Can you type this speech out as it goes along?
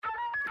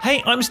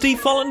Hey, I'm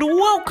Steve Folland.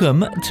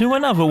 Welcome to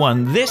another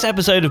one. This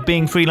episode of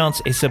Being Freelance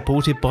is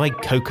supported by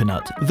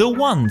Coconut, the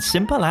one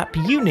simple app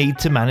you need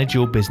to manage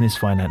your business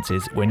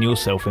finances when you're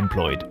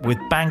self-employed, with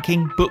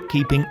banking,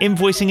 bookkeeping,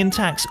 invoicing and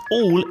tax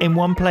all in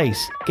one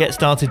place. Get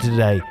started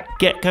today.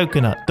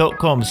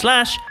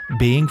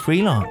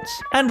 getcoconut.com/beingfreelance.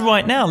 And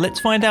right now, let's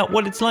find out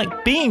what it's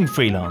like being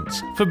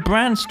freelance for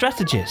brand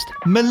strategist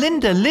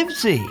Melinda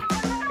Livesey.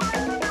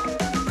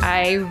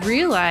 I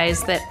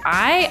realized that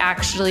I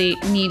actually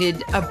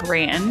needed a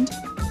brand.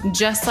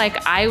 Just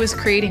like I was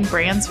creating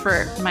brands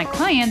for my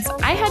clients,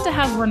 I had to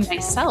have one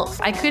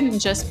myself. I couldn't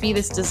just be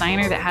this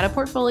designer that had a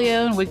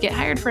portfolio and would get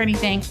hired for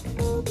anything.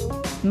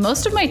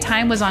 Most of my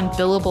time was on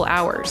billable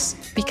hours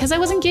because I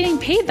wasn't getting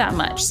paid that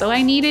much. So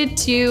I needed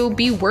to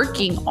be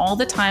working all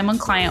the time on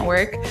client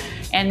work.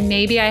 And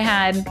maybe I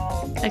had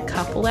a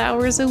couple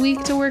hours a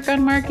week to work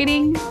on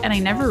marketing, and I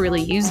never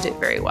really used it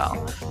very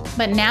well.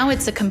 But now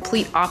it's a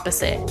complete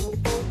opposite.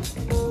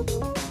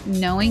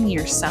 Knowing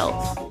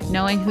yourself,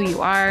 knowing who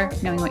you are,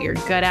 knowing what you're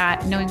good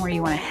at, knowing where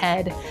you want to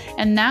head.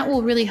 And that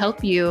will really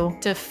help you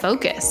to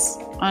focus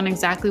on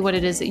exactly what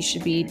it is that you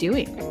should be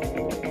doing.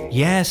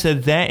 Yeah, so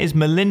there is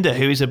Melinda,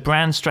 who is a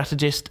brand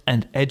strategist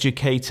and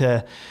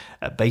educator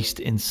based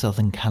in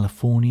Southern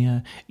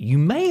California. You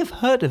may have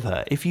heard of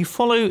her if you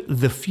follow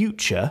The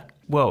Future.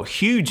 Well,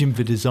 huge in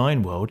the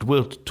design world.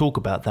 We'll talk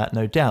about that,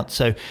 no doubt.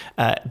 So,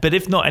 but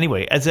if not,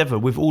 anyway, as ever,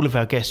 with all of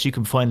our guests, you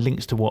can find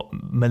links to what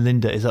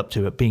Melinda is up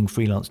to at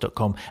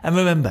beingfreelance.com. And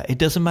remember, it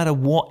doesn't matter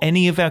what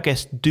any of our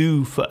guests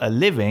do for a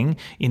living,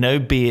 you know,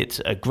 be it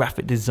a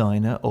graphic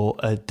designer or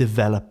a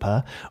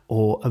developer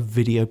or a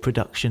video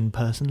production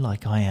person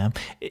like I am.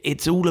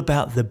 It's all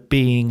about the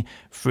being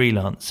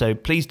freelance. So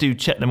please do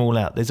check them all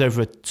out. There's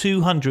over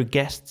 200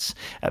 guests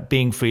at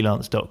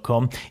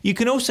beingfreelance.com. You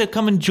can also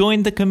come and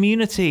join the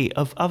community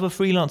of other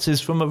freelancers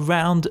from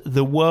around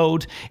the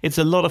world. It's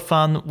a lot of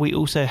fun. We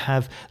also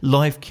have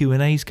live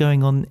Q&As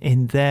going on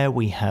in there.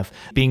 We have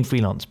Being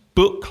Freelance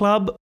Book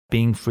Club,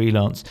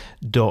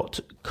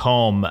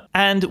 beingfreelance.com.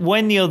 And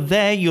when you're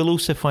there, you'll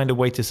also find a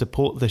way to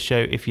support the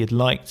show if you'd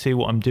like to.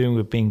 What I'm doing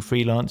with Being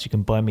Freelance, you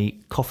can buy me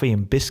coffee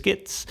and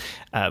biscuits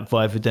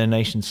via the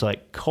donation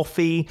site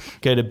Coffee.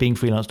 Go to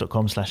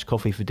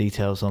beingfreelance.com/coffee for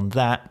details on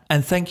that.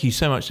 And thank you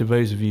so much to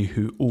those of you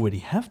who already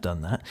have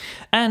done that.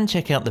 And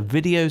check out the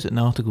videos and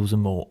articles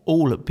and more,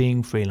 all at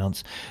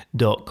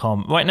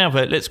beingfreelance.com. Right now,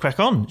 though, let's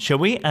crack on, shall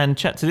we? And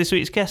chat to this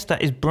week's guest.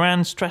 That is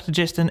brand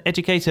strategist and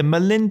educator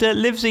Melinda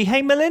Livesey.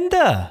 Hey,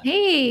 Melinda.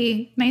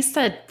 Hey, nice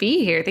to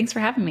be here. Thanks for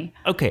having me.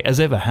 Okay, as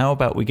ever, how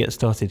about we get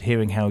started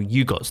hearing how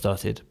you got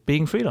started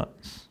being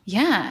freelance?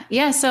 Yeah.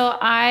 So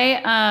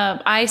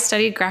I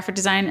studied graphic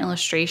design and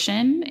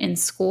illustration in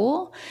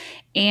school,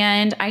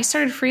 and I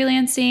started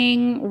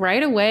freelancing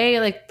right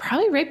away, like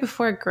probably right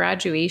before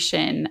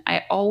graduation.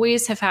 I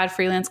always have had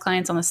freelance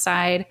clients on the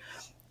side,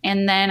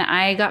 and then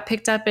I got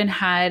picked up and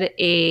had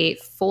a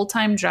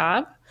full-time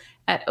job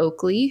at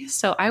Oakley.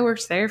 So I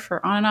worked there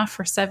for on and off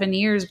for 7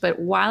 years. But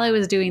while I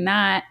was doing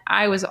that,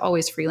 I was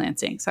always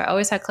freelancing. So I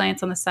always had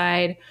clients on the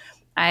side.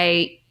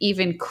 I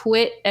even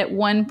quit at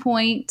one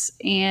point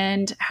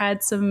and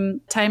had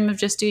some time of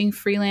just doing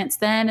freelance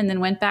then, and then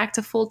went back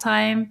to full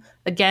time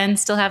again,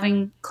 still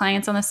having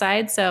clients on the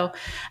side. So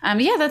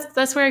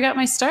that's where I got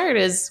my start,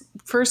 is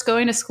first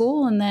going to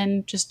school and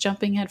then just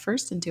jumping head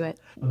first into it.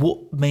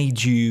 What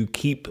made you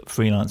keep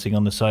freelancing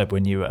on the side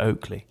when you were at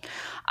Oakley?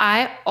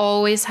 I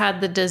always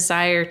had the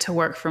desire to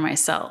work for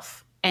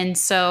myself. And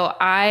so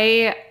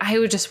I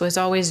was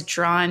always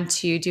drawn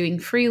to doing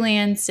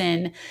freelance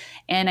and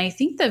I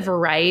think the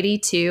variety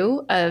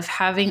too of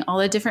having all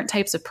the different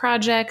types of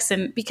projects.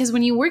 And because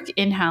when you work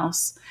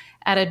in-house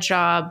at a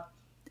job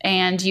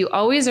and you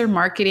always are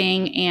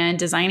marketing and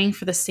designing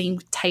for the same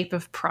type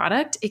of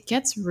product, it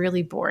gets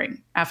really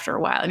boring after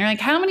a while. And you're like,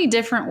 how many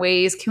different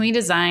ways can we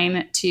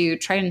design to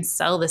try and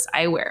sell this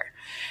eyewear?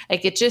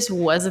 Like, it just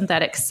wasn't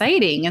that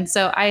exciting. And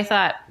so I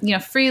thought,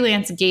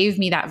 freelance gave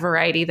me that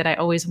variety that I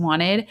always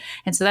wanted.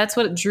 And so that's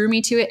what drew me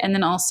to it. And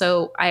then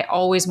also I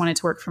always wanted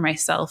to work for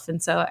myself.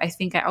 And so I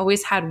think I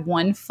always had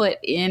one foot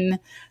in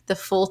the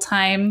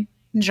full-time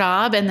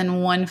job and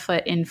then one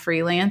foot in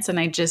freelance. And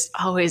I just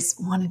always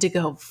wanted to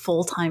go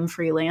full-time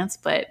freelance,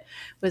 but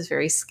was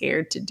very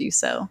scared to do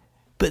so.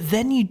 But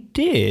then you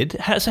did.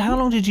 So how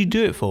long did you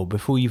do it for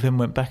before you then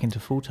went back into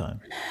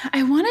full-time?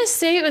 I want to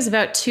say it was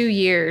about 2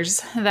 years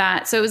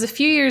so it was a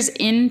few years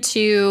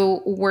into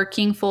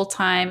working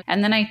full-time.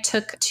 And then I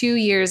took 2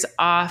 years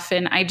off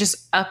and I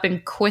just up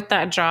and quit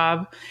that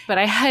job. But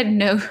I had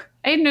no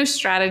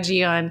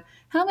strategy on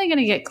how am I going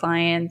to get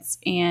clients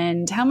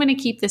and how am I going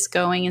to keep this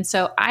going? And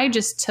so I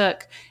just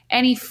took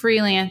any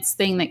freelance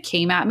thing that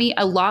came at me.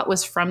 A lot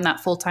was from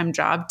that full-time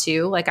job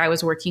too. Like I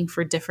was working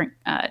for different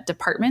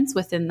departments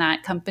within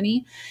that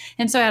company.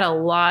 And so I had a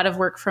lot of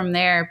work from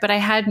there, but I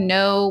had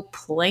no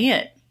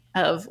plan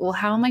of, well,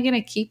 how am I going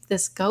to keep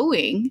this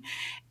going?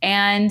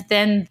 And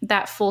then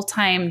that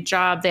full-time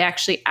job, they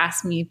actually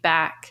asked me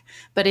back,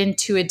 but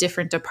into a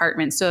different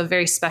department. So a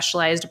very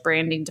specialized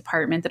branding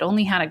department that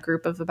only had a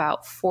group of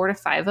about 4 to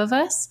 5 of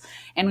us.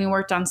 And we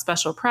worked on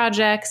special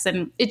projects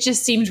and it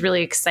just seemed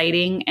really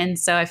exciting. And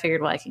so I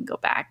figured, well, I can go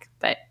back.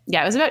 But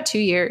yeah, it was about 2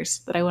 years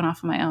that I went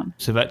off on my own.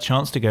 So that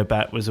chance to go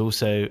back was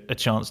also a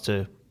chance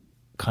to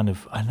kind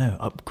of, I don't know,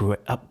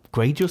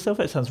 upgrade yourself?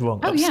 That sounds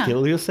wrong.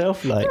 Upskill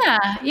yourself?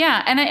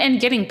 Yeah. And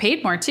getting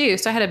paid more too.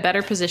 So I had a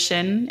better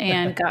position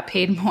and got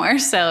paid more.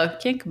 So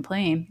can't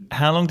complain.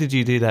 How long did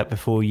you do that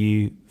before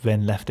you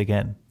then left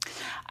again?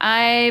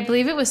 I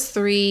believe it was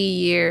 3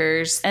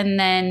 years. And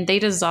then they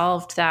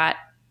dissolved that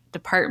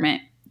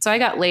department. So I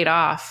got laid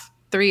off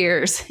 3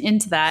 years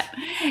into that.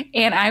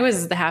 And I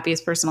was the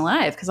happiest person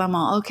alive because I'm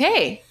all,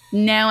 okay,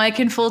 now I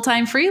can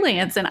full-time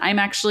freelance. And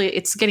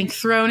it's getting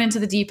thrown into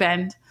the deep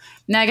end.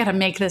 Now I got to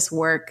make this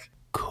work.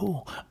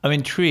 Cool. I'm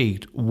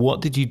intrigued.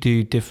 What did you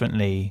do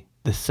differently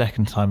the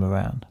second time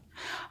around?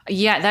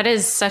 Yeah, that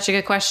is such a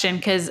good question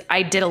because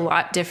I did a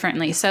lot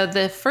differently. So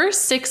the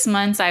first 6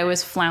 months I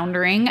was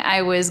floundering.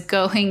 I was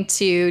going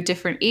to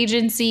different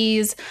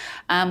agencies,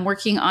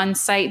 working on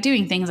site,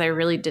 doing things I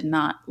really did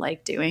not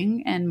like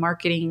doing and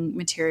marketing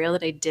material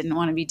that I didn't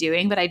want to be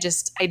doing, but I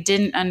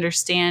didn't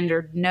understand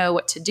or know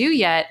what to do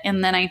yet.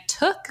 And then I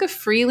took a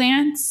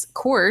freelance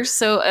course.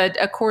 So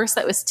a course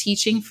that was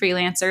teaching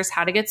freelancers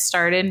how to get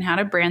started and how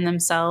to brand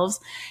themselves.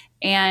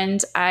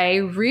 And I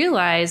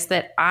realized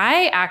that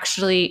I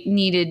actually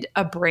needed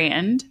a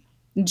brand.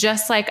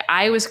 Just like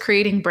I was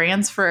creating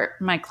brands for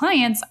my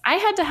clients, I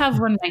had to have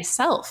one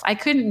myself. I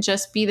couldn't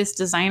just be this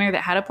designer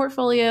that had a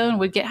portfolio and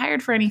would get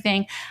hired for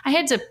anything. I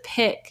had to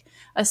pick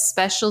a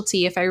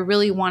specialty if I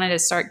really wanted to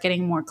start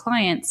getting more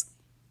clients.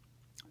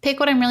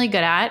 Pick what I'm really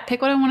good at,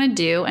 pick what I want to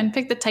do, and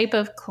pick the type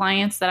of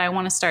clients that I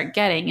want to start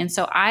getting. And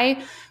so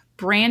I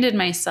branded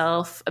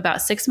myself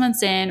about 6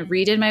 months in,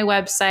 redid my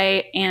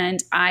website,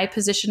 and I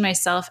positioned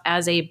myself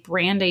as a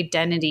brand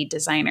identity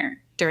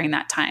designer during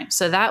that time.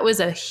 So that was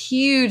a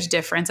huge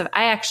difference.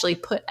 I actually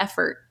put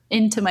effort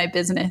into my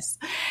business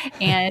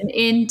and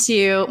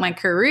into my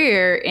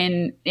career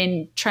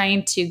in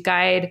trying to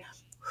guide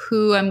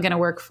who I'm going to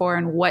work for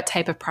and what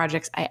type of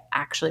projects I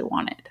actually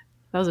wanted.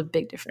 That was a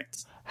big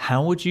difference.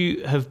 How would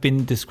you have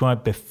been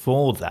described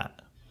before that?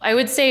 I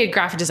would say a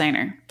graphic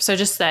designer. So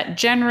just that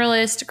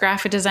generalist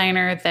graphic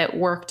designer that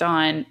worked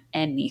on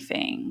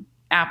anything,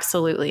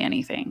 absolutely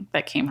anything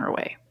that came her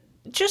way.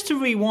 Just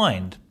to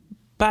rewind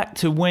back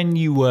to when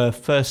you were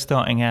first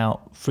starting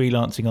out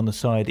freelancing on the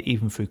side,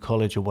 even through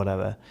college or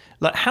whatever,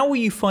 like how were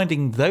you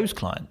finding those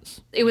clients?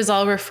 It was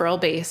all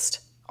referral based,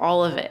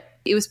 all of it.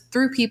 It was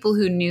through people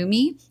who knew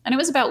me, and it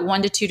was about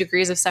 1 to 2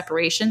 degrees of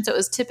separation. So it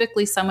was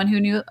typically someone who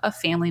knew a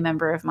family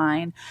member of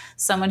mine,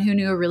 someone who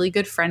knew a really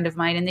good friend of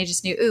mine, and they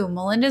just knew, ooh,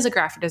 Melinda's a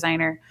graphic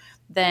designer.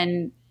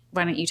 Then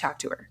why don't you talk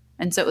to her?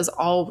 And so it was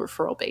all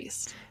referral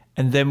based.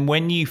 And then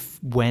when you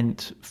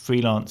went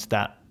freelance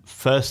that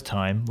first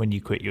time, when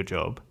you quit your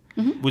job,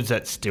 was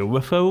that still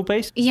referral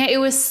based? Yeah, it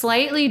was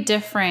slightly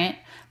different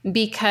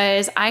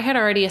because I had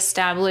already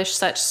established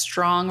such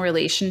strong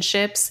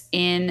relationships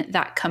in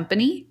that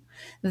company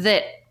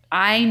that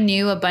I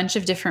knew a bunch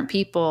of different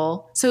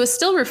people. So it was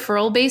still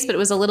referral based, but it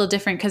was a little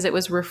different because it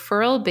was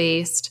referral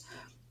based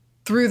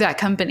through that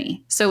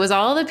company. So it was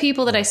all the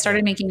people that I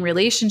started making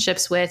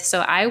relationships with. So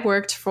I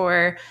worked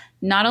for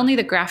not only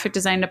the graphic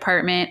design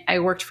department, I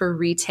worked for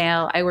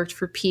retail, I worked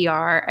for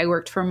PR, I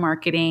worked for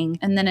marketing,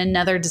 and then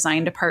another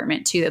design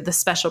department too, the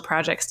special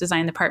projects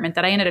design department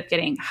that I ended up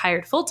getting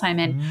hired full-time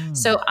in.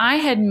 So I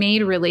had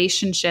made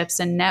relationships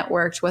and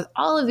networked with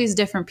all of these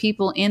different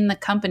people in the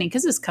company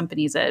because this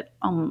company's at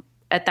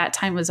that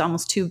time was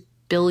almost $2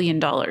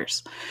 billion.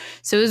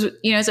 So it was,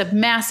 it's a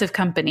massive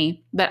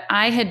company, but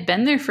I had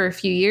been there for a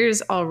few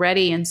years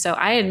already. And so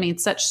I had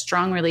made such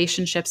strong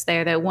relationships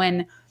there that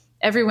when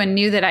everyone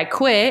knew that I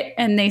quit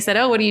and they said,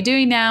 oh, what are you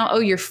doing now? Oh,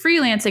 you're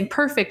freelancing.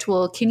 Perfect.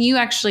 Well, can you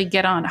actually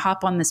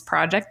hop on this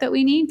project that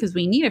we need? Because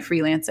we need a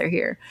freelancer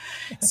here.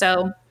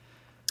 So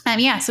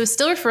so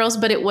still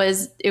referrals, but it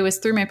was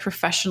through my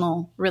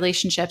professional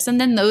relationships. And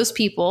then those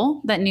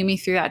people that knew me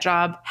through that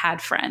job had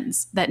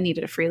friends that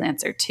needed a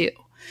freelancer too.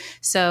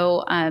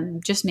 So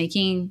just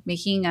making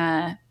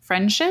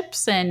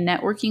friendships and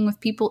networking with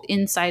people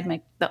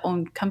inside the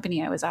own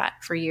company I was at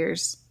for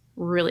years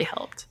really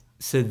helped.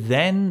 So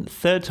then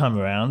third time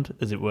around,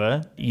 as it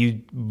were,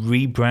 you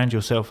rebrand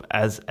yourself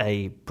as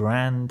a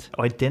brand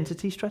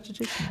identity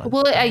strategist?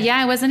 Well,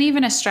 I wasn't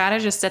even a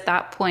strategist at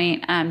that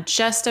point,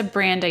 just a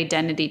brand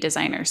identity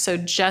designer. So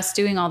just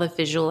doing all the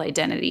visual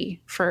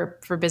identity for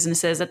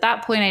businesses. At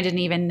that point, I didn't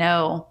even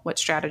know what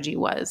strategy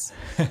was.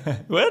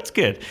 Well, that's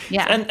good.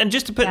 Yeah. And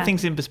just to put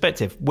things in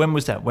perspective, when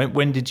was that?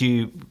 When did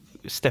you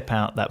step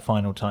out that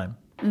final time?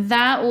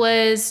 That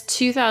was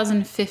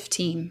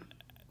 2015.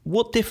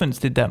 What difference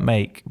did that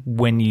make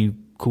when you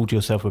called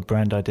yourself a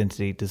brand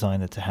identity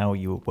designer to how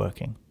you were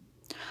working?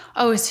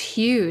 Oh, it was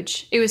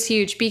huge. It was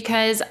huge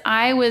because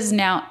I was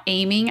now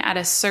aiming at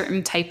a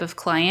certain type of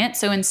client.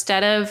 So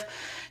instead of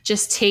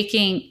just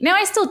taking, now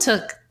I still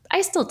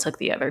took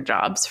the other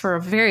jobs for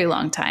a very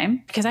long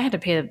time because I had to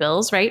pay the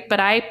bills, right? But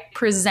I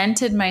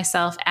presented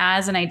myself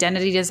as an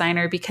identity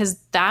designer because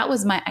that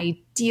was my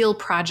ideal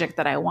project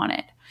that I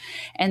wanted.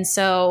 And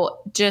so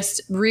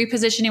just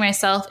repositioning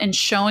myself and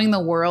showing the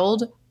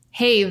world,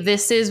 hey,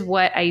 this is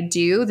what I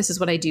do. This is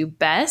what I do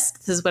best.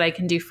 This is what I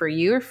can do for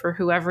you or for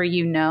whoever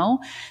you know.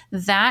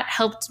 That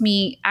helped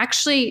me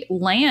actually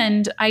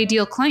land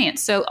ideal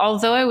clients. So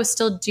although I was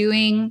still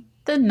doing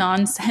the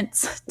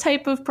nonsense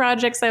type of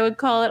projects, I would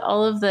call it,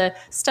 all of the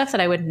stuff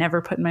that I would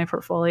never put in my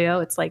portfolio.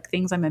 It's like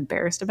things I'm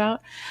embarrassed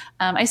about.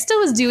 I still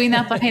was doing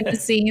that behind the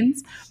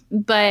scenes,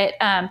 but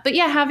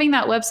yeah, having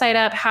that website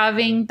up,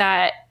 having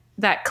that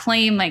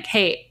claim like,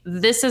 hey,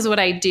 this is what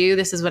I do.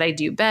 This is what I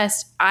do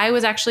best. I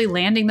was actually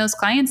landing those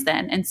clients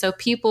then. And so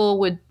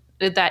people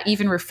that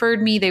even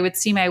referred me, they would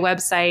see my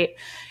website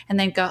and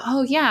then go,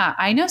 oh yeah,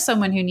 I know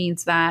someone who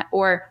needs that.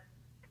 Or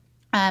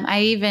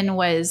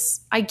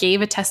I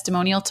gave a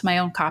testimonial to my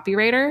own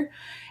copywriter,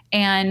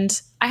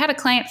 and I had a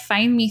client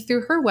find me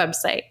through her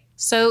website.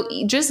 So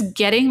just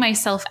getting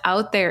myself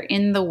out there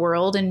in the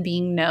world and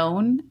being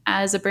known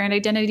as a brand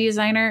identity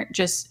designer,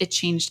 it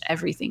changed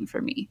everything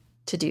for me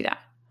to do that.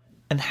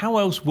 And how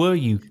else were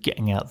you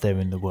getting out there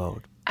in the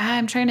world?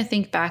 I'm trying to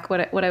think back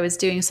what I was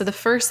doing. So the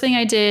first thing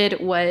I did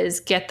was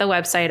get the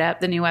website up,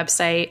 the new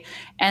website,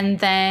 and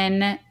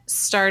then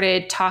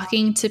started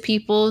talking to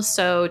people.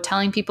 So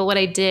telling people what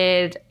I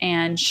did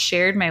and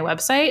shared my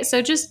website.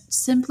 So just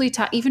simply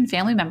even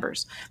family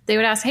members, they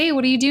would ask, hey,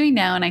 what are you doing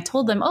now? And I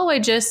told them, oh, I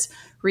just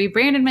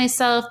rebranded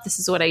myself. This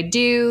is what I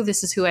do.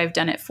 This is who I've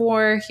done it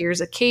for.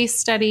 Here's a case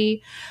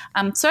study.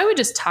 So I would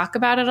just talk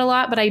about it a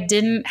lot, but I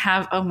didn't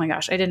have, oh my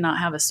gosh, I did not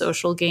have a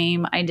social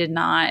game. I did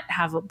not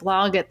have a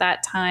blog at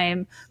that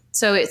time.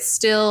 So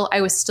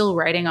I was still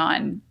writing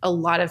on a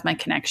lot of my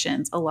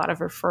connections, a lot of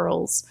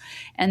referrals.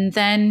 And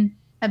then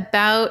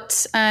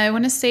about, I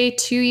want to say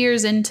 2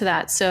 years into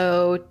that,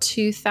 so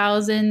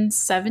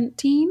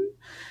 2017,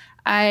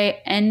 I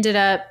ended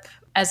up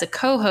as a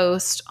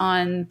co-host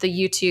on the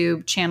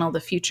YouTube channel, The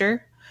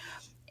Future,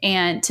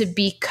 and to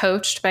be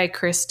coached by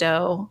Chris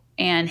Do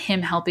and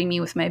him helping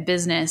me with my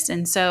business.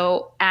 And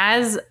so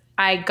as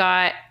I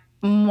got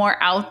more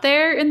out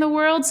there in the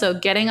world, so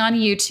getting on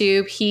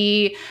YouTube,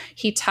 he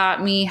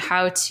taught me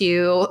how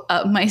to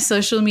up my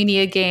social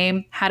media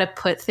game, how to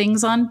put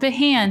things on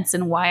Behance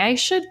and why I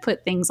should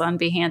put things on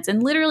Behance,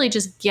 and literally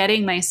just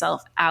getting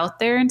myself out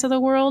there into the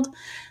world.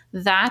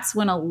 That's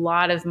when a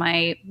lot of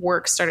my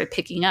work started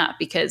picking up,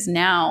 because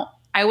now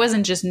I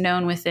wasn't just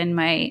known within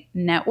my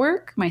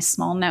network, my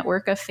small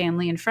network of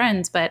family and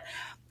friends, but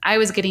I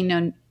was getting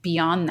known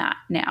beyond that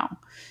now,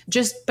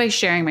 just by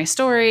sharing my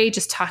story,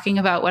 just talking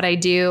about what I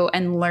do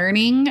and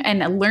learning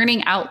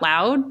out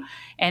loud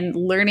and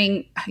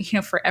learning,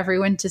 for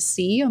everyone to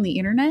see on the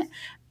internet.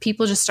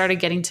 People just started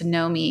getting to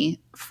know me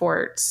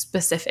for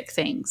specific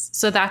things.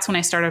 So that's when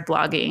I started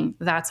blogging.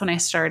 That's when I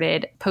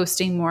started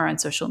posting more on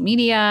social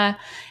media.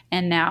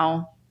 And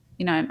now,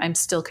 I'm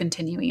still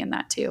continuing in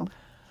that too.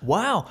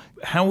 Wow.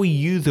 How were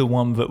you the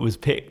one that was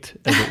picked,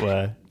 as it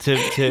were,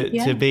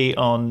 to be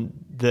on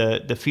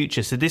the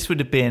Future? So this would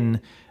have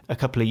been a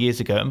couple of years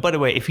ago. And by the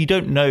way, if you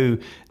don't know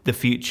The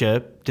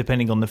Future,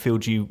 depending on the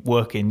field you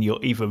work in,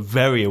 you're either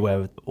very aware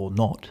of it or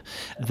not,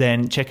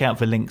 then check out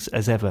the links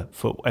as ever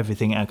for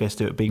everything our guests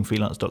do at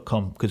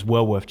beingfreelance.com, because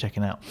well worth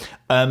checking out.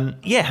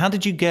 How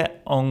did you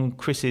get on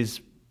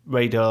Chris's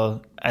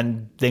radar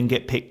and then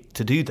get picked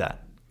to do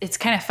that? It's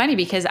kind of funny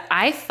because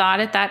I thought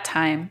at that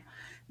time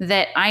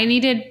that I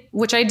needed,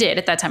 which I did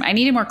at that time, I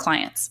needed more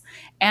clients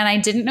and I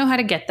didn't know how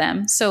to get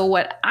them. So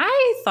what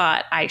I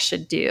thought I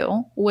should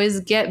do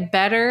was get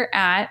better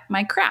at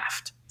my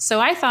craft. So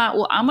I thought,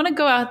 well, I'm going to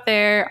go out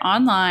there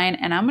online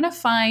and I'm going to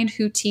find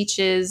who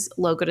teaches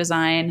logo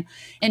design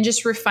and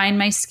just refine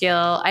my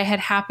skill. I had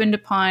happened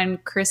upon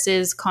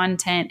Chris's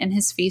content and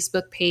his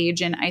Facebook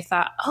page, and I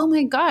thought, oh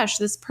my gosh,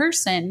 this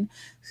person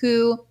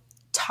who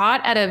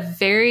taught at a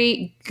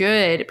very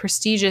good,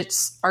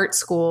 prestigious art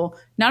school,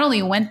 not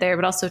only went there,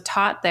 but also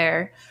taught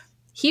there.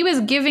 He was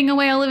giving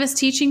away all of his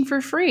teaching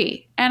for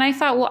free. And I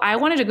thought, well, I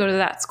wanted to go to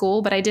that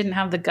school, but I didn't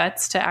have the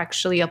guts to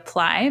actually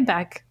apply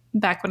back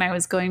when I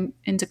was going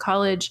into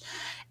college.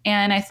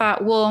 And I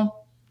thought,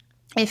 well,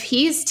 if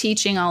he's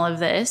teaching all of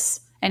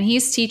this, and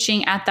he's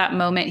teaching at that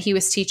moment, he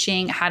was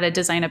teaching how to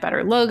design a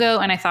better logo.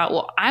 And I thought,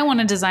 well, I want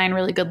to design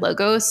really good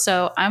logos,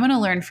 so I'm going to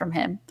learn from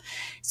him.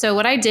 So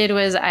what I did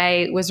was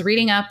I was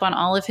reading up on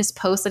all of his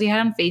posts that he had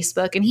on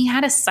Facebook, and he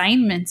had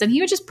assignments and he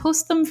would just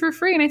post them for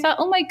free. And I thought,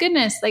 oh my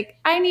goodness, like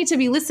I need to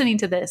be listening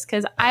to this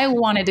because I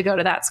wanted to go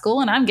to that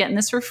school and I'm getting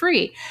this for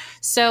free.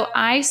 So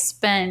I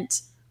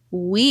spent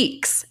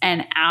weeks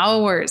and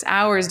hours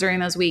during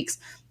those weeks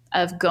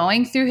of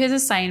going through his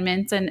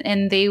assignments.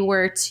 And they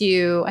were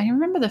I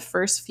remember the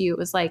first few, it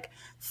was like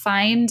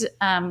find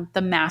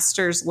the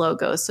Masters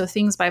logos. So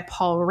things by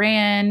Paul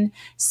Rand,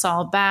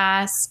 Saul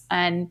Bass,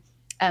 and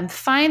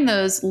find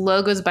those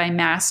logos by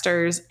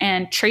Masters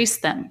and trace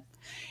them.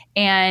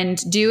 and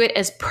do it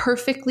as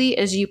perfectly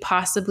as you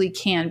possibly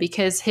can,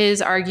 because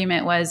his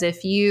argument was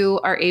if you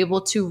are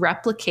able to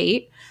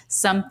replicate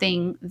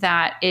something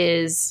that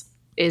is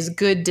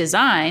good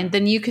design,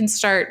 then you can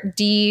start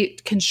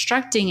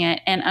deconstructing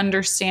it and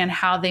understand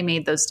how they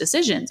made those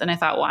decisions. And I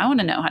thought, well, I want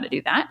to know how to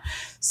do that.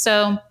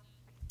 So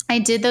I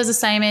did those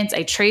assignments.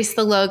 I traced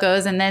the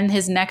logos. And then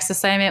his next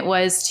assignment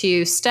was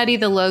to study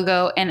the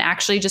logo and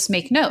actually just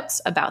make notes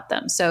about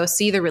them. So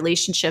see the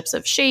relationships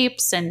of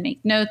shapes and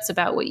make notes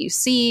about what you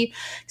see.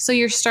 So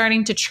you're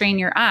starting to train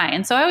your eye.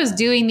 And so I was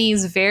doing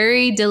these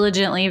very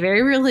diligently,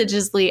 very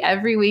religiously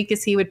every week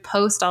as he would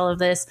post all of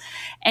this.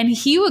 And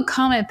he would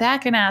comment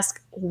back and ask,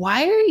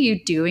 why are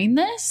you doing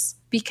this?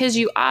 Because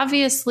you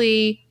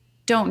obviously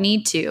don't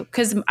need to,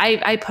 because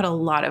I put a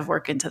lot of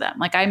work into them.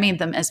 Like I made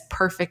them as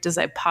perfect as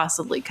I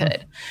possibly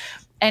could.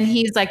 And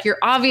he's like, you're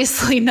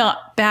obviously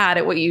not bad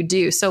at what you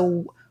do.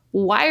 So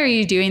why are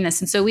you doing this?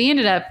 And so we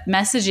ended up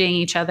messaging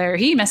each other.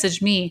 He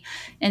messaged me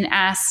and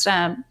asked,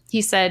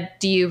 he said,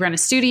 do you run a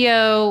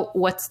studio?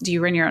 Do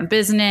you run your own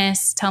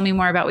business? Tell me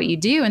more about what you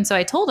do. And so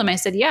I told him, I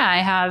said, yeah, I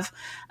have,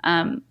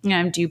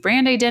 I do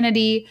brand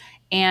identity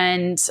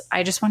and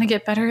I just want to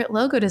get better at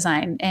logo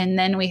design. And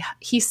then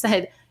he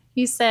said,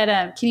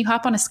 can you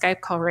hop on a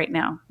Skype call right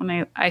now?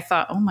 And I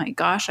thought, oh my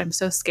gosh, I'm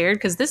so scared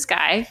because this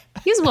guy,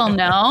 he's well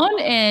known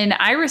and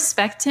I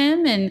respect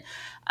him. And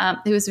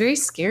it was very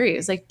scary. It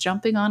was like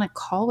jumping on a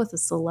call with a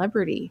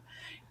celebrity.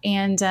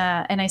 And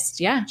I said,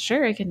 yeah,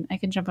 sure, I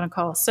can jump on a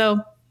call.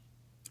 So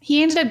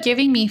he ended up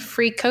giving me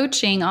free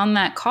coaching on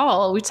that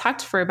call. We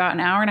talked for about an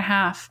hour and a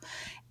half.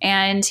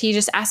 And he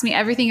just asked me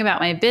everything about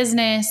my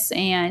business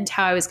and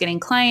how I was getting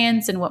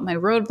clients and what my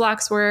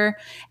roadblocks were.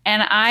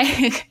 And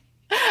I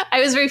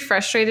was very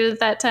frustrated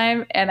at that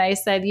time. And I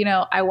said,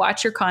 I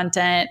watch your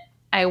content.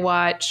 I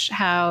watch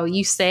how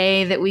you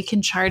say that we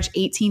can charge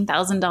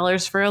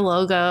 $18,000 for a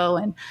logo.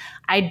 And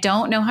I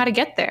don't know how to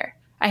get there.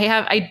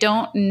 I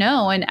don't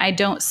know. And I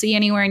don't see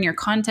anywhere in your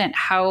content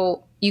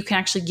how you can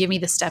actually give me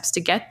the steps to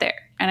get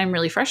there. And I'm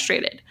really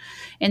frustrated.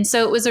 And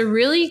so it was a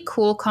really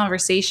cool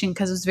conversation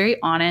because it was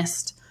very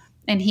honest.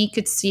 And he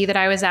could see that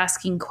I was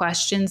asking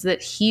questions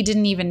that he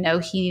didn't even know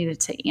he needed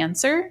to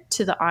answer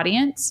to the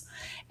audience.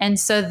 And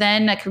so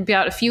then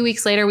about a few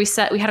weeks later, we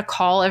had a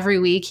call every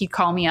week. He'd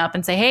call me up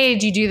and say, hey,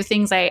 did you do the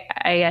things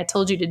I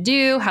told you to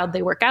do? How'd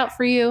they work out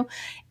for you?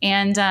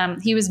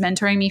 And he was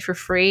mentoring me for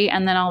free.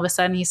 And then all of a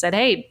sudden he said,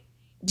 hey,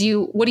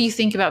 what do you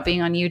think about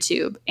being on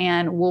YouTube?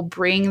 And we'll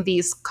bring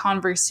these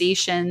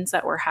conversations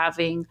that we're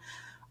having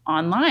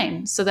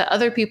online so that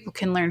other people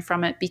can learn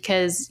from it,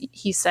 because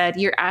he said,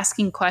 you're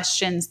asking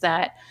questions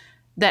that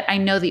I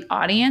know the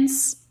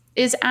audience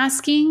is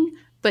asking,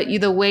 but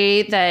the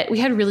way that we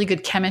had really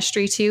good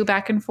chemistry too,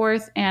 back and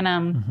forth.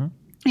 And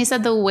he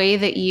said the way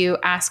that you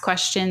ask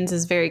questions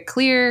is very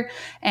clear,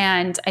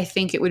 and I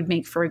think it would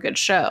make for a good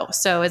show.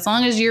 So as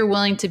long as you're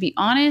willing to be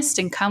honest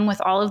and come with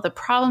all of the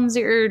problems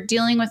that you're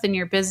dealing with in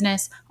your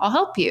business, I'll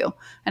help you,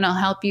 and I'll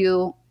help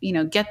you,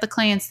 get the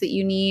clients that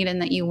you need and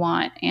that you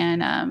want.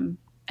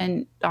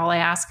 And all I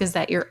ask is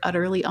that you're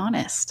utterly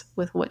honest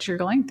with what you're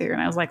going through.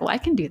 And I was like, well, I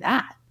can do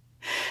that.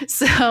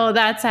 So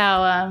that's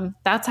how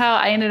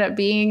I ended up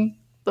being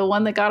the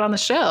one that got on the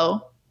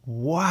show.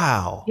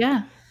 Wow.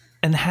 Yeah.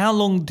 And how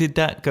long did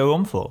that go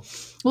on for?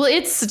 Well,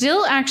 it's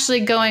still actually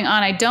going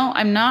on.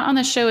 I'm not on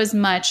the show as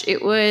much.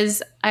 It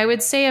was, I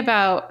would say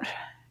about,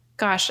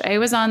 I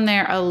was on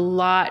there a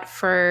lot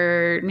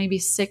for maybe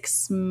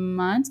 6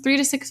 months, 3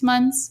 to 6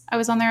 months. I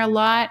was on there a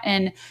lot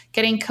and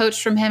getting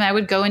coached from him. I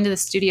would go into the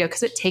studio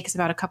because it takes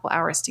about a couple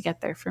hours to get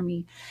there for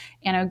me.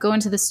 And I would go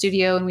into the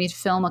studio and we'd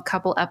film a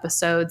couple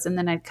episodes, and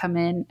then I'd come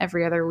in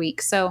every other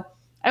week. So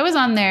I was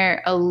on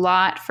there a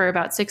lot for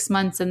about 6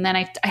 months. And then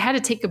I had to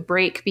take a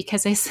break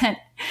because I said,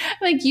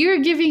 you're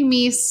giving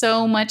me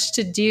so much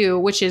to do,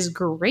 which is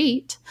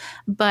great,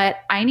 but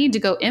I need to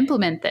go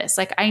implement this.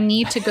 I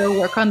need to go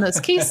work on those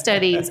case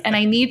studies, and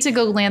I need to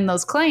go land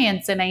those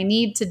clients, and I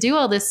need to do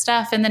all this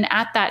stuff. And then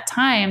at that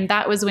time,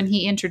 that was when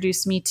he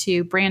introduced me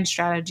to brand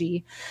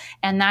strategy.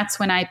 And that's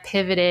when I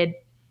pivoted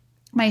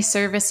my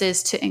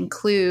services to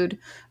include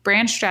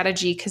brand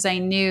strategy, because I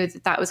knew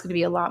that was going to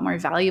be a lot more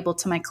valuable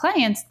to my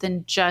clients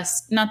than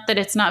just, not that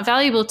it's not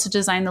valuable to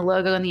design the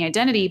logo and the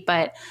identity,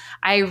 but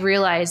I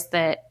realized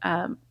that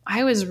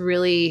I was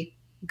really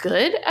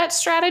good at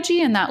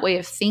strategy and that way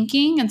of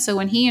thinking. And so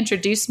when he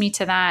introduced me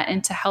to that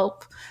and to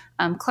help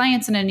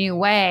clients in a new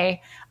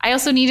way, I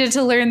also needed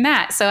to learn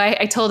that. So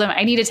I told him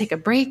I need to take a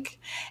break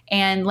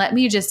and let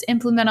me just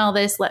implement all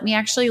this. Let me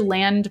actually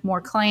land more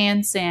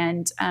clients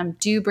and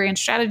do brand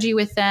strategy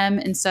with them.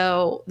 And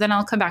so then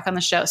I'll come back on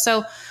the show.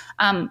 So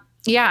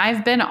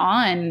I've been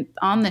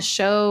on the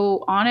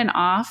show on and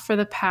off for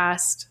the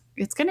past,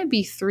 it's going to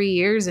be 3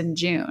 years in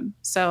June.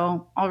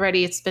 So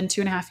already it's been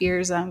 2.5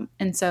 years.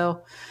 And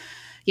so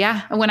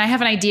when I have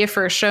an idea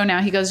for a show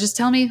now, he goes, just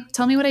tell me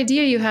what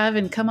idea you have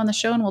and come on the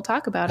show and we'll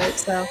talk about it.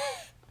 So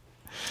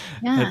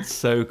yeah. That's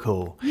so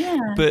cool. Yeah.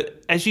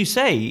 But as you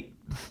say,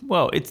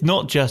 well, it's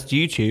not just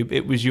YouTube.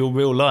 It was your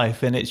real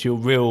life and it's your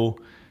real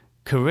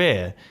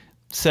career.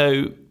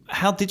 So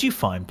How did you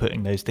find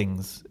putting those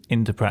things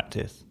into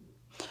practice?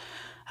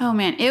 Oh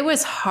man, it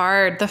was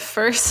hard. The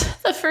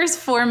first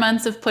 4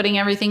 months of putting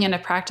everything into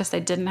practice, I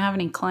didn't have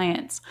any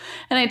clients.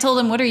 And I told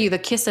them, what are you, the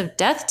kiss of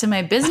death to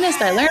my business?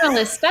 I learned all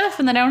this stuff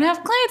and then I don't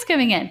have clients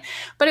coming in.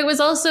 But it was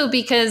also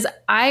because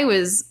I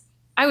was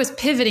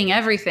pivoting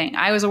everything.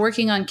 I was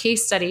working on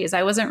case studies.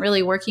 I wasn't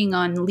really working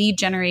on lead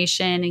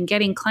generation and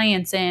getting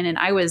clients in. And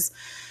I was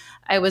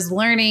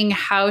learning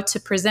how to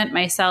present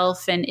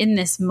myself and in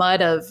this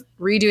mud of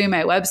redoing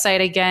my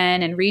website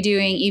again and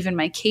redoing even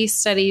my case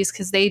studies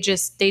because they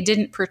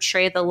didn't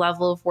portray the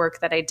level of work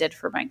that I did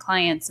for my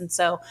clients. And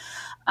so,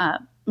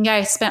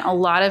 I spent a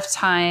lot of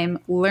time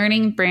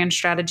learning brand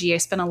strategy. I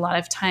spent a lot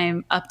of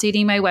time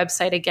updating my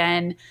website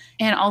again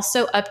and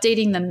also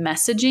updating the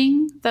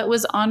messaging that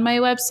was on my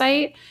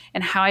website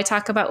and how I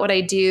talk about what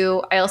I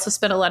do. I also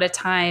spent a lot of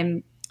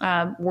time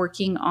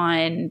working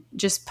on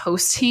just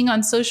posting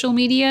on social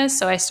media.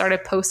 So I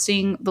started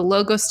posting the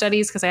logo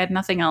studies because I had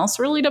nothing else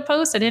really to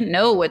post. I didn't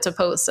know what to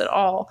post at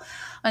all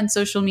on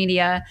social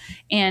media.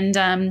 And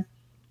so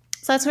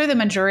that's where the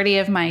majority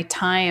of my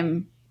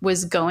time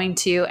was going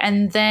to.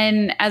 And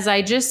then as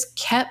I just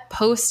kept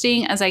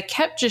posting, as I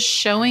kept just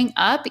showing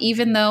up,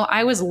 even though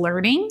I was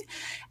learning,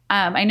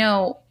 I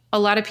know a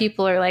lot of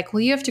people are like,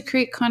 well, you have to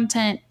create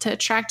content to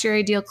attract your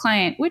ideal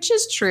client, which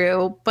is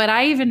true. But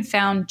I even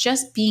found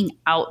just being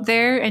out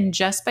there and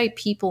just by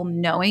people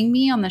knowing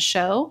me on the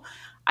show,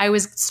 I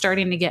was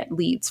starting to get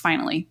leads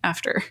finally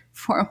after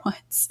 4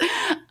 months.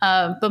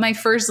 But my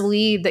first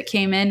lead that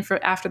came in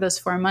after those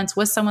 4 months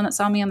was someone that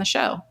saw me on the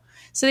show.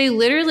 So they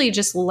literally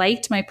just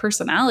liked my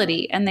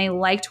personality and they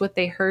liked what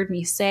they heard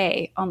me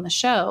say on the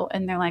show.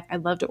 And they're like,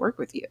 I'd love to work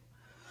with you.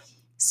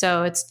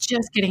 So it's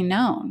just getting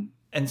known.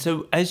 And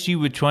so as you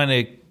were trying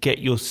to get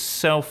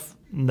yourself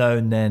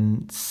known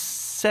then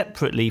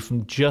separately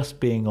from just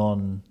being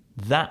on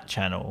that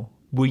channel,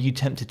 were you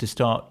tempted to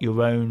start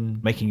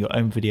making your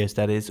own videos,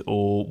 that is,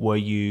 or were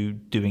you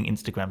doing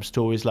Instagram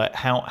stories? Like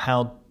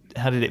how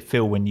did it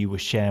feel when you were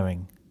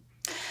sharing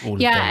all of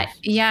those?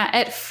 Yeah.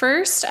 At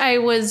first I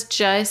was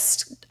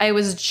just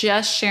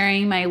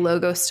sharing my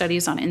logo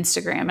studies on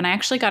Instagram, and I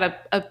actually got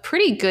a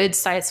pretty good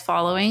size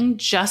following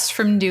just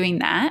from doing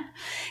that.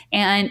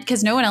 And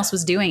because no one else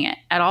was doing it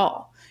at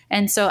all.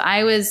 And so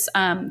I was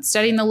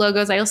studying the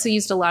logos. I also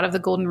used a lot of the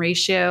golden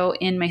ratio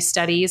in my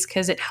studies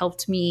because it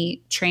helped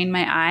me train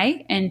my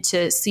eye and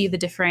to see the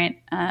different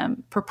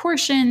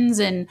proportions.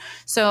 And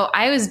so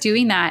I was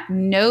doing that.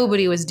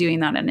 Nobody was doing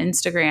that on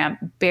Instagram,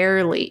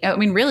 barely. I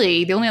mean,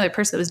 really, the only other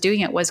person that was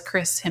doing it was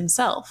Chris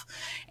himself.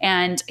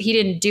 And he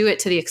didn't do it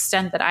to the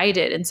extent that I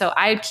did. And so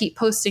I'd keep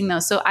posting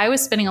those. So I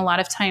was spending a lot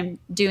of time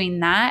doing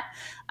that.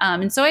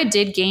 And so I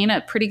did gain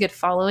a pretty good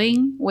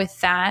following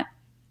with that.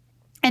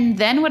 And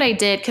then what I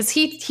did, because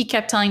he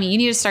kept telling me, you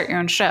need to start your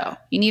own show.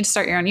 You need to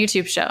start your own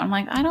YouTube show. I'm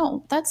like,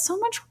 that's so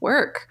much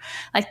work.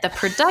 Like the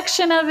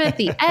production of it,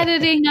 the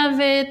editing of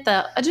it,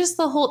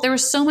 there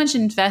was so much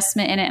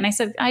investment in it. And I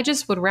said, I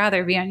just would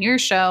rather be on your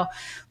show.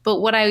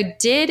 But what I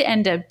did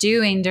end up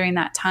doing during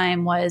that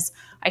time was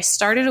I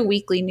started a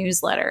weekly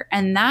newsletter,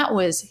 and that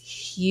was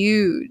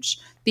huge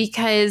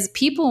because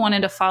people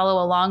wanted to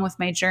follow along with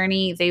my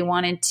journey. They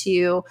wanted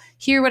to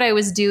hear what I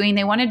was doing.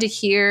 They wanted to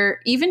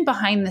hear even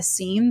behind the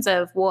scenes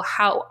of, well,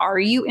 how are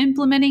you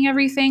implementing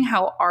everything?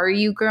 How are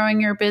you growing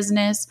your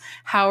business?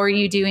 How are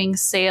you doing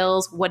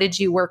sales? What did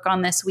you work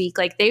on this week?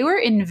 Like they were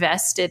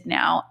invested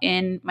now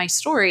in my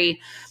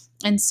story.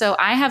 And so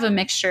I have a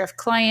mixture of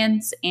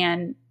clients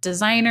and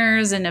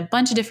designers and a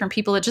bunch of different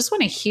people that just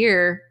want to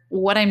hear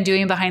what I'm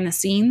doing behind the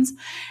scenes.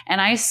 And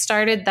I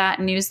started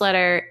that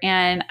newsletter,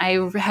 and I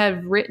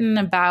have written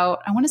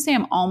about, I want to say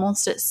I'm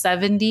almost at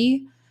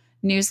 70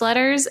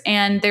 newsletters.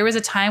 And there was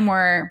a time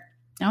where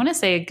I want to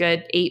say a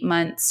good 8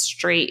 months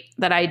straight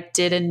that I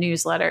did a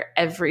newsletter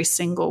every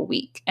single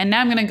week. And now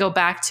I'm going to go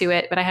back to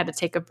it, but I had to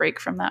take a break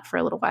from that for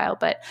a little while.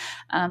 But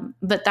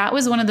that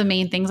was one of the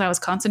main things I was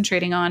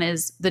concentrating on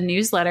is the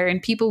newsletter,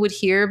 and people would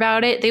hear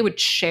about it. They would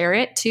share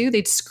it too.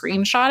 They'd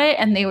screenshot it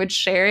and they would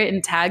share it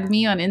and tag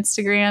me on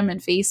Instagram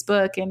and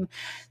Facebook. And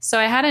so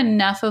I had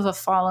enough of a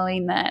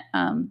following that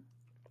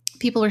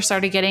people were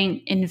started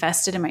getting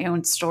invested in my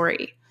own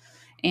story.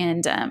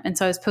 And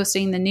so I was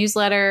posting the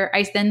newsletter.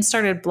 I then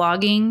started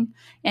blogging,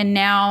 and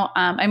now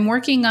I'm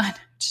working on.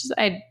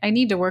 I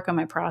need to work on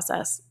my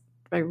process.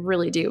 I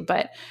really do.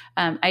 But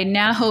I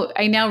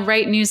now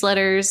write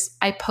newsletters.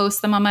 I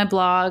post them on my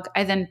blog.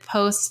 I then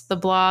post the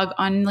blog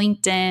on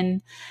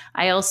LinkedIn.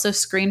 I also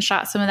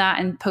screenshot some of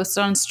that and post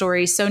it on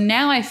stories. So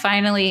now I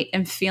finally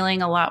am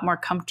feeling a lot more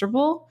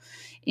comfortable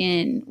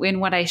in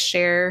what I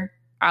share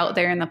out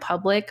there in the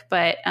public.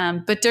 But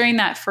during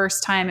that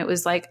first time, it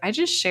was like, I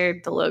just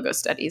shared the logo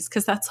studies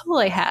because that's all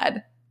I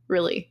had,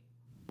 really.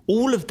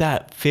 All of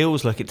that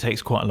feels like it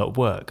takes quite a lot of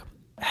work.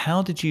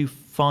 How did you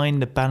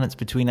find the balance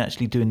between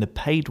actually doing the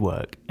paid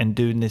work and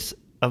doing this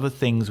other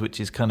things, which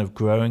is kind of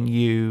growing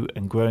you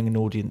and growing an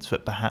audience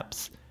that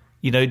perhaps,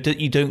 you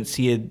don't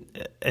see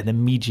an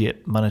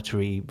immediate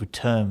monetary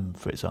return,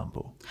 for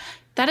example?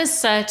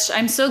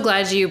 I'm so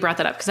glad you brought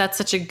that up because that's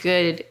such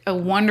a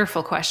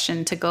wonderful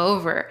question to go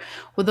over.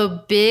 Well,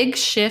 the big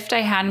shift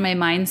I had in my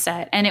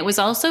mindset, and it was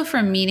also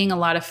from meeting a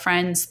lot of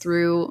friends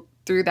through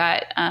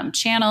that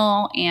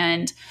channel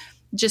and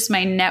just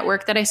my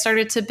network that I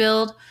started to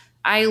build.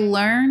 I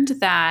learned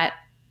that,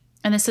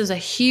 and this was a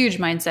huge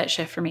mindset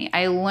shift for me.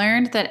 I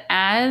learned that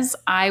as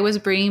I was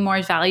bringing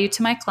more value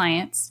to my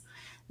clients,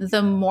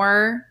 the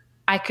more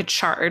I could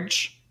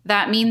charge.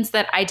 That means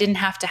that I didn't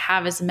have to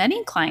have as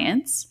many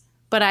clients,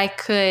 but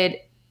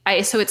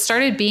so it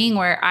started being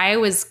where I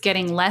was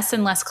getting less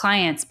and less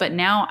clients, but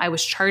now I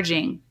was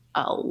charging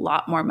a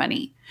lot more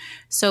money.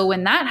 So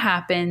when that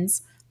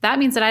happens, that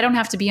means that I don't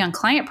have to be on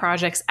client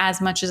projects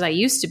as much as I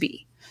used to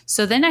be.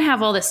 So then I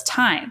have all this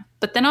time,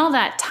 but then all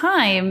that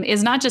time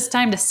is not just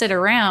time to sit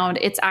around.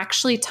 It's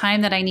actually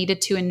time that I needed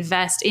to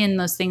invest in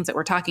those things that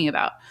we're talking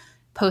about.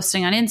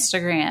 Posting on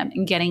Instagram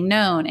and getting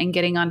known and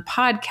getting on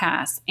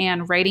podcasts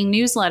and writing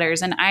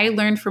newsletters. And I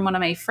learned from one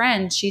of my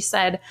friends, she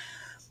said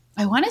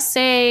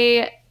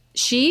that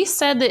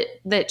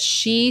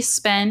she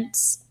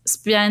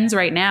spends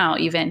right now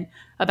even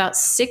about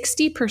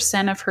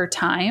 60% of her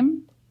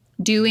time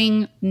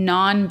doing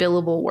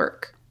non-billable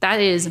work. That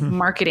is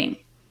marketing.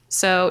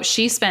 So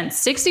she spent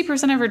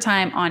 60% of her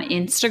time on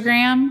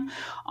Instagram,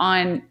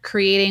 on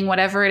creating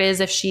whatever it is,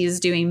 if she's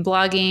doing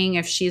blogging,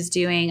 if she's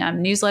doing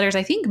newsletters.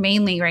 I think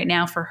mainly right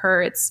now for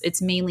her, it's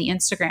mainly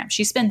Instagram.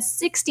 She spends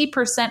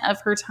 60%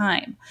 of her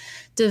time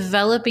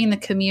developing the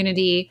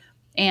community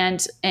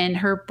and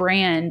her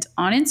brand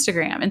on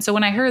Instagram. And so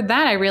when I heard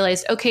that, I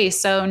realized, okay,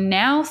 so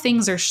now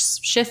things are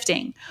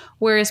shifting.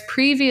 Whereas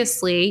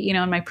previously,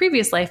 in my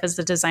previous life as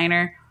a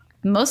designer,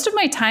 most of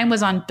my time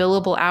was on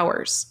billable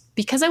hours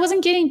because I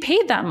wasn't getting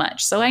paid that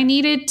much. So I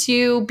needed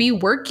to be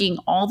working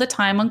all the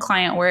time on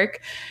client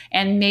work.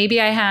 And maybe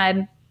I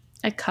had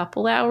a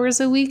couple hours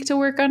a week to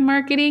work on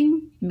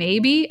marketing,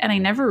 maybe, and I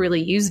never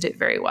really used it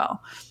very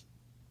well.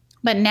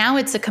 But now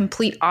it's a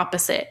complete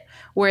opposite,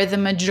 where the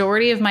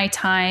majority of my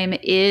time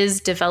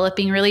is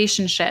developing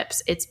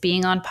relationships. It's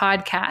being on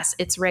podcasts,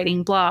 it's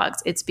writing blogs,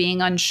 it's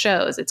being on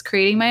shows, it's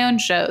creating my own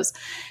shows.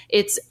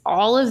 It's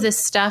all of this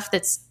stuff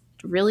that's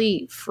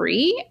really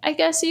free, I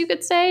guess you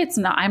could say.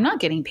 I'm not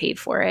getting paid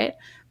for it,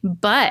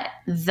 but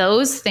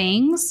those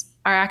things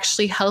are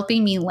actually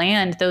helping me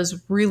land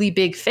those really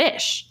big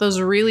fish,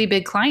 those really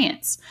big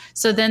clients.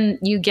 So then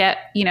you get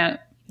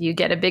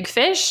a big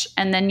fish,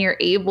 and then you're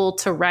able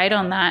to ride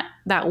on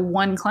that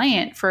one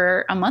client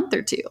for a month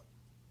or two.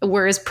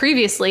 Whereas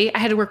previously I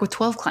had to work with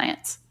 12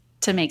 clients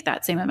to make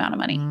that same amount of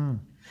money.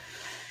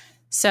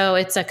 So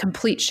it's a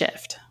complete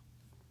shift.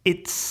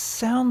 It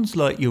sounds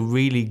like you're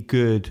really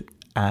good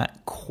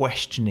at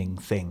questioning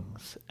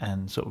things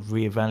and sort of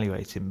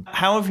reevaluating.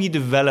 How have you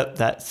developed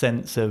that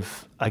sense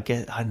of,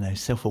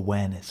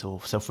 self-awareness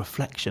or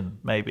self-reflection,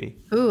 maybe?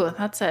 Ooh,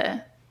 that's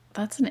an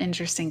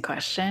interesting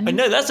question. I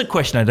know that's a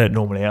question I don't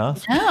normally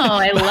ask. No,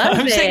 I love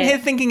I'm it. sitting here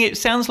thinking it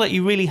sounds like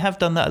you really have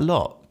done that a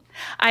lot.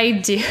 I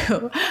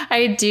do.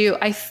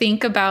 I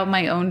think about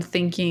my own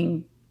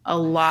thinking a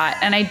lot.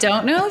 And I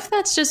don't know if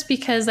that's just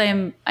because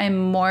I'm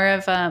more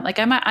of I'm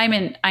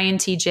an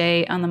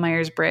INTJ on the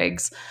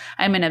Myers-Briggs.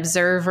 I'm an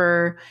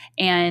observer,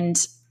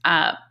 and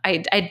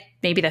I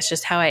maybe that's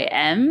just how I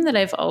am, that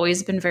I've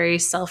always been very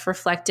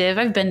self-reflective.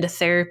 I've been to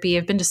therapy,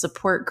 I've been to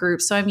support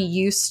groups, so I'm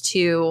used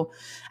to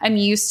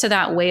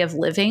that way of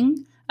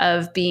living,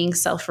 of being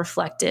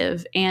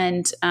self-reflective.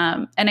 And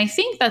I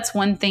think that's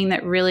one thing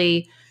that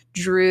really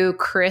drew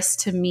Chris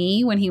to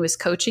me when he was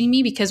coaching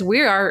me, because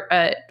we're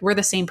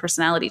the same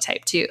personality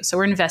type too. So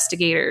we're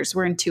investigators,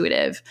 we're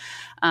intuitive,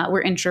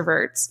 we're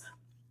introverts,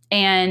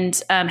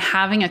 and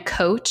having a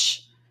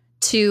coach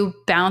to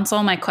bounce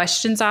all my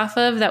questions off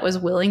of that was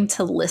willing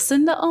to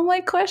listen to all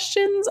my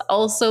questions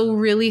also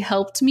really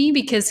helped me,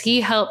 because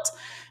he helped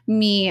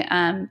me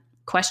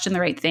question the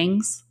right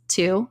things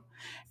too.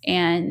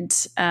 And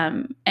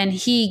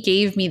he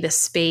gave me the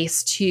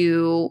space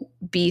to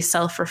be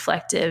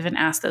self-reflective and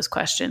ask those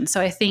questions.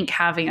 So I think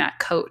having that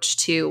coach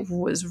too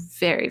was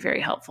very, very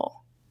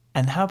helpful.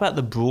 And how about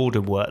the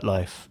broader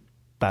work-life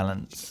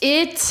balance?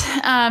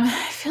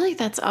 I feel like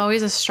that's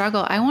always a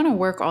struggle. I want to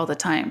work all the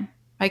time.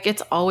 Like,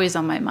 it's always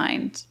on my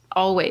mind,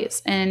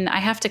 always. And I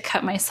have to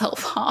cut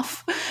myself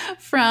off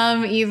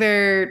from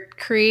either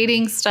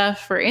creating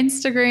stuff for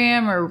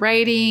Instagram or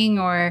writing,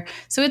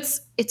 so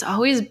it's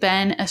always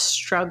been a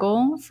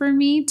struggle for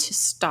me to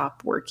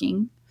stop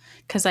working,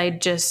 because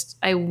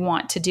I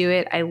want to do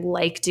it. I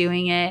like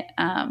doing it.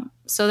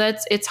 So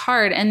it's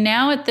hard. And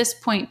now at this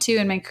point too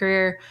in my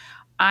career,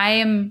 I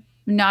am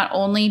not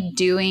only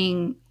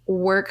doing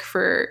work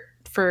for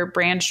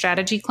brand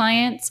strategy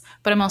clients,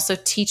 but I'm also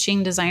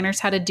teaching designers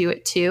how to do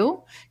it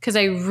too, because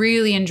I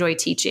really enjoy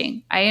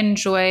teaching. I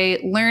enjoy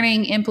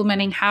learning,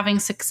 implementing, having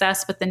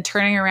success, but then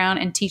turning around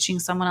and teaching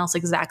someone else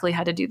exactly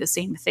how to do the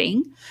same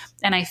thing.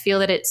 And I feel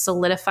that it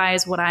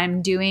solidifies what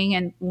I'm doing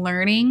and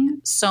learning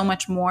so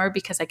much more,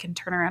 because I can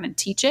turn around and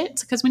teach it.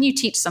 Because when you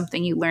teach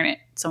something, you learn it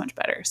so much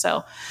better.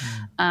 So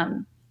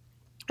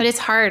But it's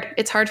hard.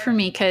 It's hard for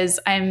me because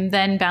I'm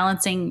then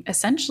balancing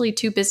essentially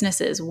two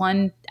businesses,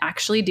 one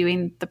actually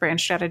doing the brand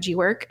strategy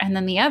work and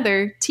then the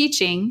other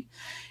teaching.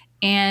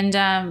 And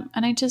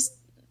I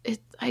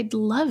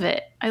love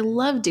it. I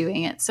love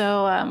doing it.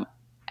 So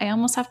I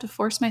almost have to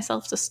force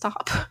myself to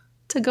stop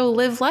to go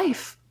live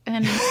life.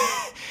 And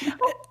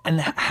and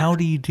how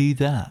do you do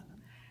that?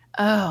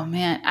 Oh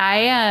man,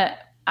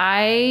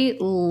 I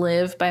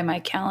live by my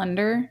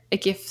calendar.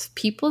 Like if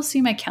people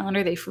see my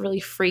calendar, they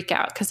really freak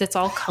out because it's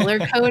all color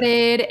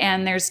coded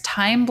and there's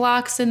time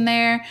blocks in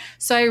there.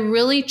 So I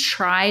really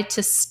try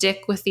to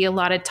stick with the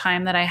allotted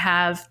time that I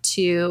have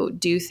to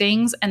do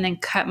things and then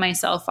cut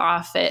myself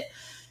off at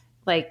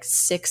like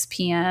 6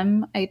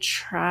 p.m. I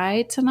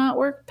try to not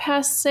work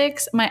past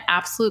 6. My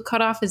absolute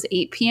cutoff is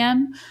 8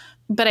 p.m.,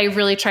 but I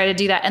really try to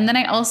do that. And then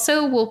I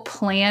also will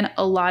plan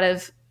a lot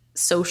of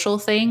social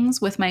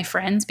things with my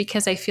friends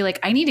because I feel like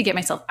I need to get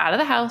myself out of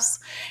the house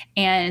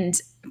and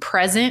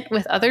present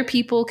with other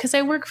people because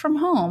I work from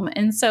home.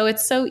 And so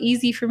it's so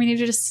easy for me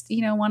to just,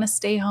 want to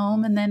stay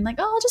home and then like,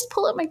 oh, I'll just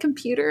pull up my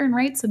computer and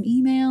write some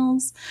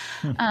emails.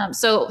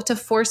 So to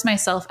force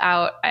myself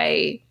out,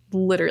 I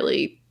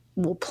literally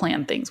will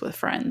plan things with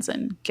friends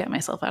and get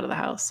myself out of the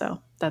house.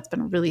 So that's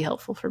been really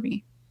helpful for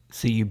me.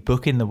 So you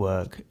book in the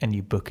work and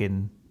you book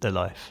in the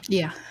life.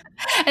 Yeah.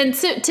 And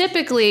so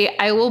typically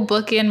I will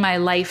book in my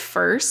life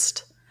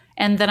first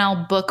and then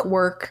I'll book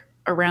work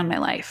around my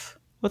life.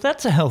 Well,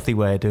 that's a healthy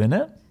way of doing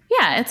it.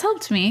 Yeah, it's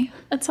helped me.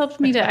 It's helped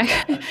me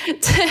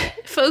to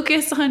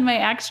focus on my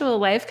actual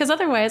life because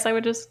otherwise I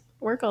would just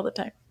work all the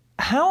time.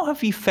 How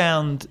have you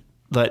found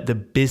like the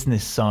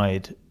business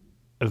side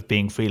of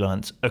being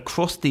freelance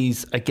across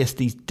these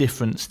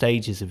different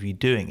stages of you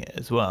doing it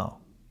as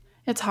well?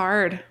 It's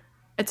hard.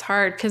 It's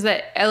hard because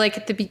I like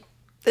at the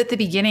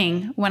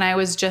beginning when I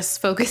was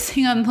just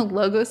focusing on the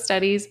logo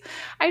studies,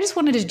 I just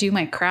wanted to do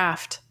my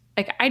craft.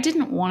 Like I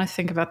didn't want to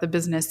think about the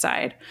business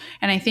side.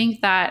 And I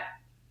think that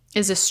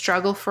is a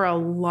struggle for a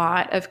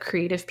lot of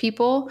creative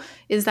people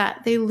is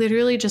that they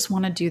literally just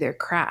want to do their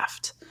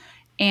craft.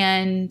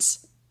 And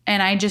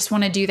I just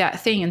want to do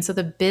that thing. And so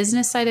the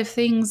business side of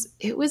things,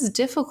 it was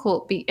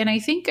difficult. And I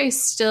think I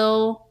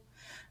still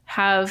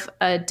have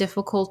a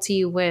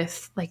difficulty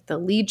with like the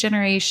lead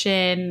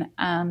generation.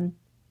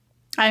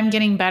 I'm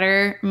getting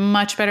better,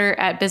 much better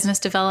at business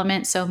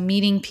development. So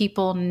meeting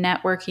people,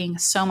 networking,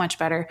 so much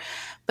better.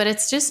 But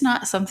it's just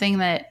not something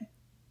that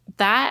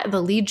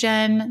the lead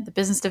gen, the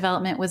business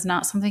development was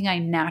not something I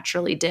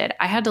naturally did.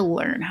 I had to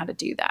learn how to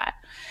do that.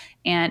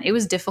 And it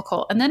was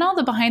difficult. And then all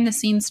the behind the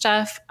scenes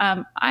stuff,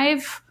 I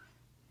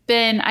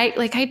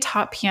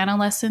taught piano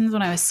lessons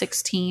when I was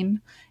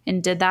 16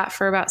 and did that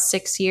for about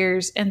 6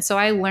 years. And so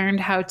I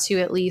learned how to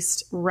at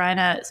least run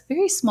a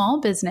very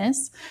small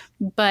business,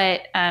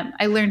 but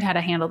I learned how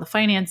to handle the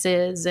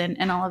finances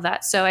and all of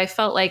that. So I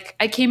felt like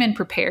I came in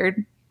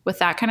prepared with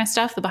that kind of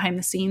stuff, the behind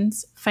the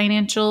scenes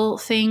financial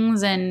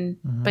things.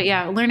 But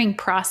yeah, learning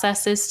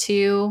processes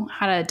too,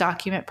 how to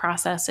document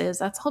processes.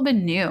 That's all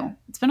been new.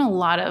 It's been a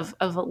lot of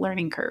a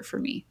learning curve for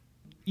me.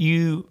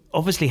 You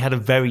obviously had a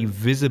very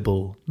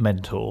visible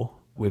mentor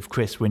with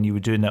Chris when you were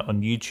doing that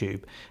on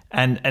YouTube.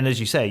 And as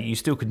you say, you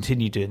still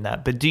continue doing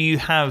that. But do you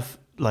have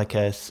like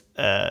I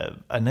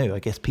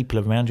guess people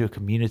around your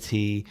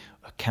community,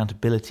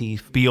 accountability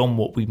beyond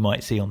what we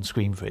might see on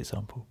screen, for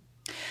example?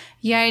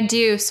 Yeah, I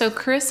do. So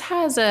Chris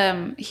has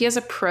he has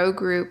a pro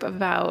group of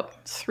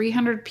about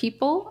 300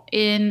 people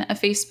in a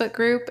Facebook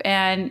group,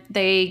 and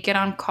they get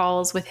on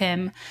calls with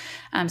him.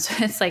 So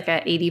it's like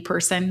a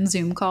 80-person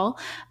Zoom call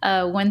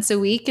once a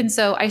week. And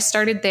so I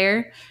started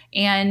there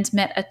and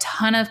met a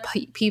ton of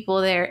people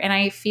there. And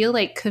I feel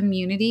like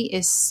community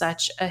is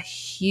such a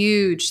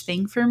huge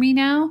thing for me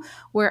now,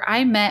 where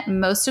I met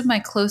most of my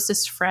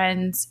closest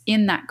friends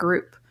in that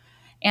group.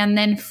 And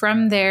then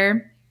from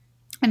there,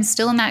 I'm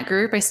still in that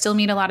group. I still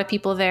meet a lot of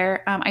people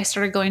there. I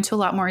started going to a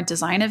lot more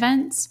design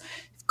events,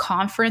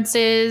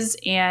 conferences,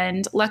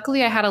 and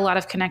luckily I had a lot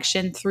of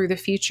connection through the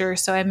Futur.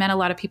 So I met a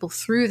lot of people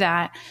through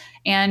that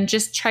and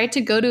just tried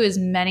to go to as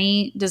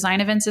many design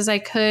events as I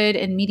could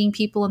and meeting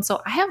people. And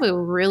so I have a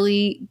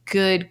really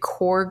good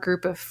core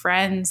group of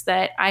friends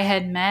that I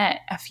had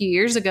met a few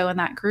years ago in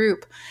that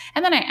group.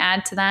 And then I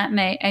add to that and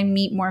I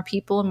meet more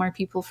people and more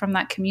people from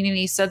that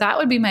community. So that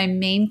would be my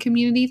main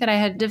community that I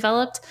had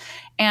developed.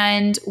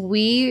 And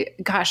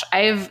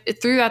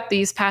throughout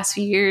these past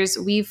few years,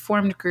 we've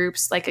formed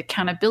groups like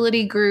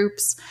accountability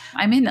groups.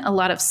 I'm in a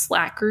lot of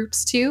Slack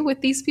groups too with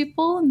these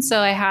people. And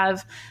so I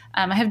have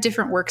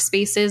different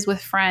workspaces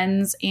with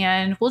friends,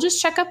 and we'll just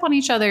check up on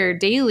each other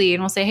daily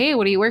and we'll say, hey,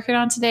 what are you working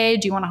on today?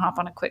 Do you want to hop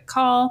on a quick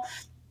call?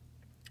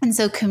 And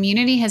so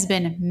community has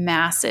been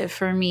massive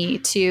for me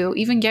to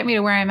even get me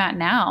to where I'm at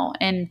now.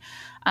 And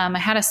I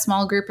had a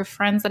small group of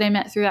friends that I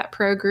met through that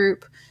pro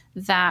group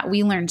that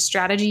we learned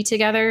strategy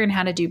together and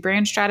how to do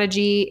brand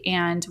strategy.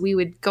 And we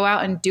would go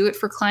out and do it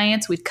for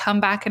clients. We'd come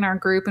back in our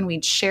group and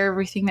we'd share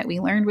everything that we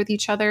learned with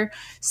each other.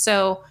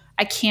 So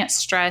I can't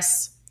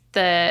stress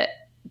the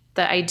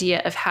the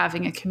idea of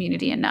having a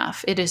community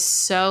enough. It is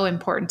so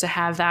important to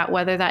have that,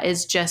 whether that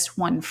is just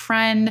one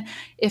friend.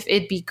 If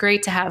it'd be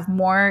great to have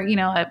more,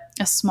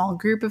 a small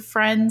group of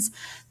friends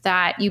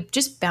that you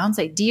just bounce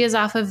ideas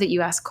off of, that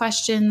you ask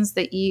questions,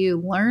 that you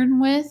learn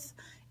with,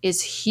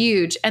 is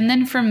huge. And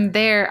then from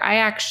there, I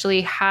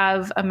actually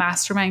have a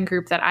mastermind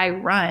group that I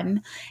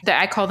run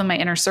that I call them my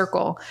inner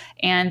circle.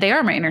 And they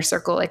are my inner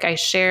circle. Like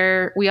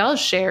we all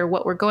share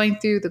what we're going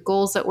through, the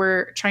goals that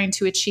we're trying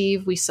to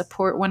achieve. We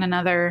support one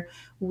another.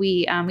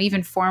 We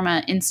even form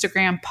an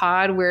Instagram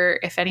pod where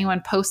if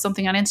anyone posts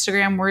something on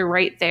Instagram, we're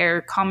right there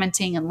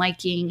commenting and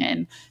liking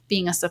and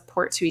being a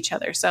support to each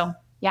other. So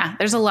yeah,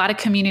 there's a lot of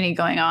community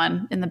going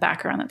on in the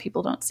background that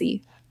people don't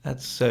see.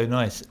 That's so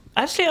nice.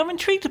 Actually, I'm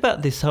intrigued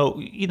about this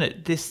whole,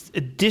 this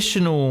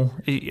additional,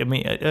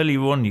 earlier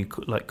on you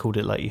called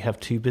it like you have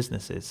two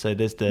businesses. So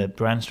there's the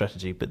brand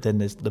strategy, but then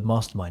there's the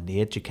mastermind,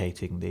 the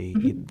educating,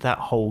 that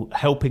whole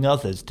helping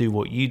others do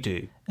what you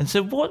do. And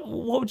so what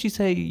would you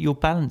say your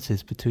balance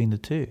is between the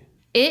two?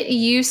 It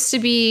used to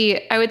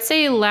be, I would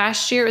say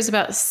last year it was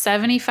about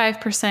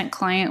 75%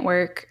 client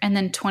work and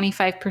then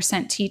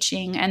 25%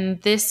 teaching.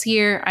 And this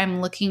year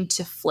I'm looking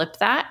to flip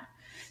that.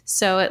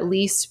 So at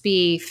least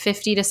be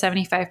 50 to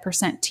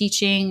 75%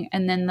 teaching,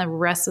 and then the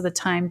rest of the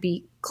time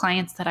be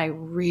clients that I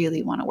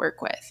really want to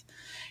work with.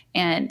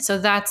 And so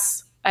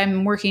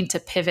I'm working to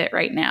pivot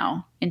right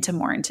now into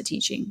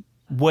teaching.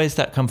 Where's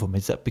that come from?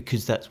 Is that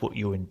because that's what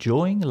you're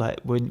enjoying? Like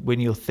when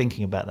you're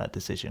thinking about that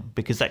decision,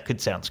 because that could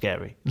sound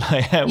scary.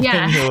 Yeah,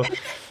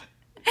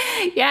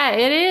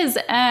 it is.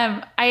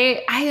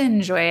 I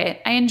enjoy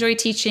it. I enjoy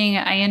teaching.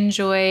 I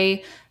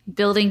enjoy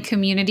building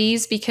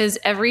communities, because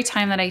every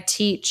time that I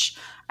teach,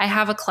 I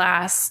have a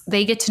class,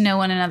 they get to know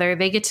one another,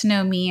 they get to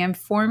know me. I'm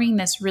forming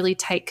this really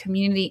tight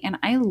community, and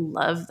I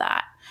love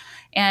that.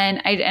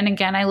 And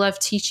again, I love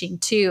teaching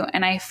too.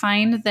 And I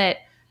find that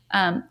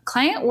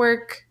client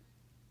work,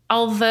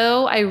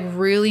 although I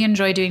really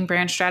enjoy doing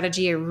brand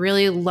strategy, I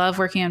really love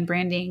working on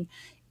branding,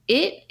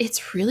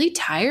 it's really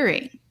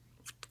tiring.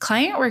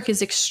 Client work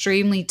is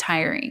extremely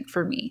tiring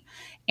for me.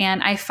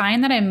 And I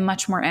find that I'm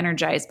much more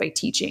energized by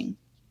teaching.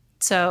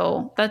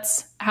 So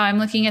that's how I'm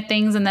looking at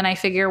things. And then I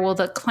figure, well,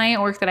 the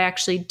client work that I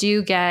actually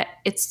do get,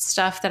 it's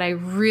stuff that I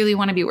really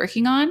want to be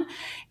working on.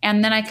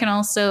 And then I can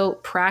also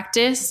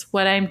practice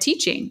what I'm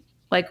teaching,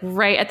 like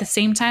right at the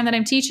same time that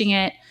I'm teaching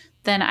it.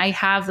 Then I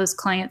have those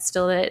clients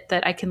still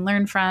that I can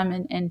learn from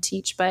and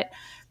teach. But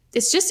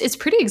it's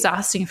pretty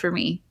exhausting for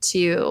me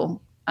to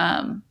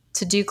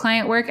do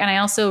client work. And I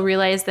also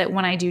realize that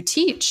when I do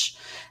teach,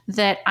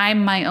 that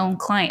I'm my own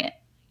client.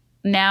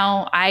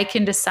 Now I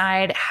can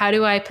decide, how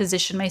do I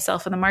position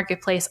myself in the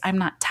marketplace? I'm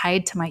not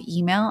tied to my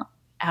email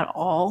at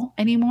all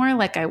anymore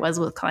like I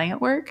was with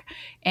client work.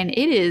 And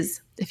it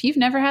is, if you've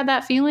never had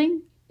that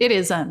feeling, it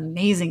is an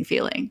amazing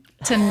feeling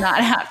to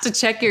not have to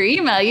check your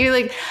email. You're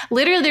like,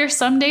 literally there's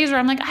some days where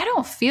I'm like, I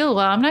don't feel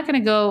well. I'm not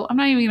even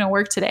going to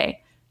work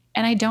today.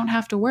 And I don't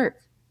have to work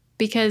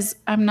because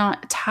I'm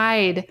not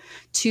tied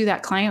to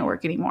that client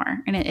work anymore.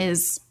 And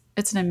it's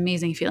an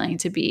amazing feeling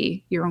to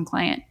be your own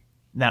client.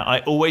 Now, I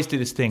always do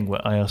this thing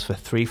where I ask for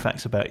 3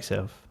 facts about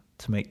yourself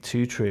to make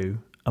 2 true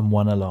and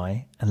 1 a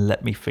lie, and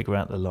let me figure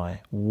out the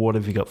lie. What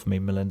have you got for me,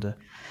 Melinda?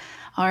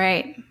 All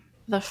right.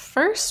 The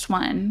first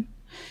one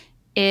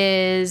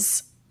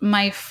is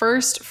my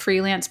first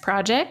freelance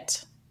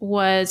project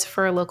was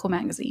for a local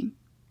magazine.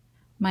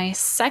 My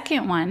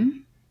second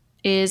one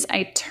is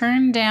I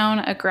turned down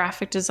a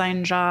graphic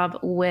design job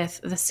with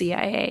the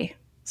CIA,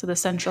 so the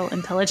Central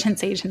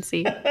Intelligence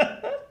Agency.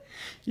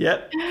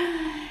 Yep.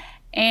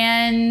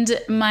 And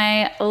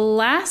my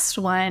last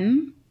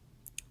one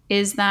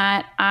is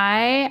that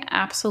I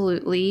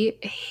absolutely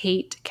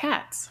hate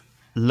cats.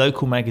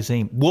 Local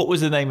magazine. What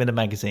was the name of the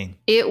magazine?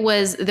 It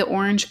was the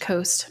Orange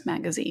Coast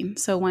magazine.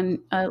 So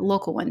a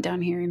local one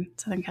down here in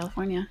Southern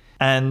California.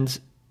 And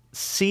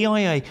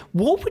CIA.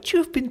 What would you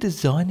have been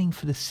designing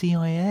for the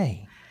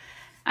CIA?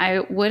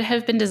 I would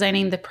have been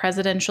designing the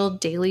Presidential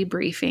Daily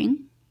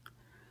Briefing.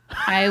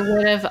 I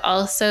would have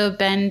also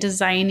been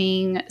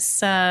designing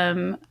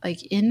some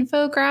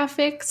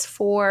infographics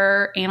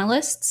for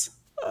analysts.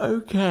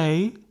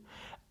 Okay.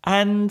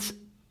 And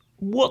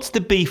what's the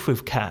beef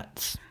with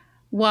cats?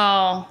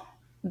 Well,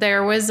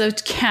 there was a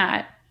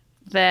cat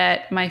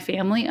that my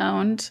family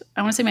owned.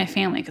 I want to say my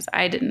family because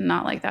I did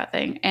not like that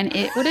thing. And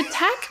it would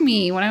attack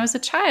me when I was a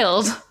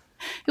child.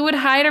 It would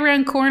hide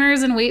around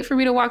corners and wait for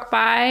me to walk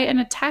by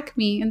and attack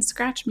me and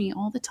scratch me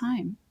all the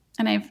time.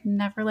 And I've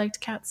never liked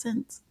cats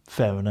since.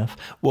 Fair enough.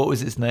 What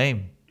was its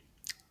name?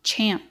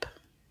 Champ.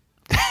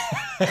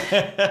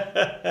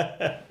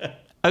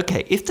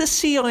 Okay, if the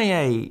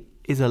CIA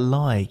is a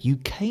lie, you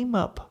came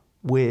up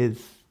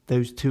with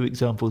those 2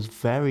 examples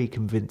very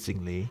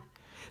convincingly.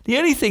 The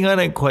only thing I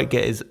don't quite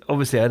get is,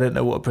 obviously, I don't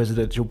know what a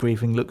presidential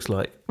briefing looks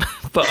like,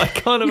 but I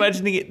can't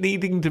imagine it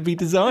needing to be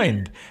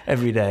designed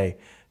every day.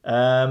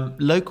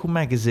 Local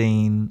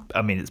magazine,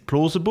 I mean, it's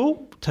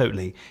plausible,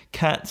 totally.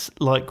 Cats,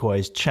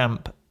 likewise.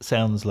 Champ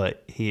sounds like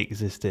he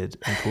existed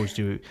and caused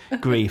you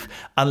grief.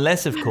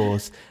 Unless, of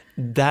course,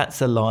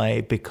 That's a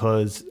lie,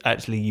 because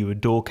actually you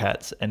adore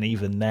cats, and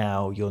even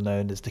now you're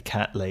known as the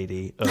cat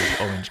lady of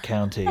Orange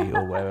County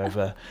or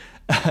wherever,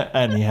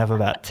 and you have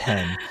about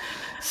 10.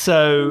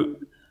 So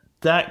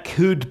that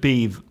could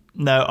be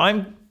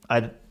I'm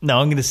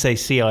going to say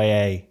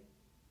CIA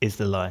is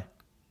the lie.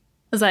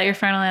 Is that your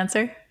final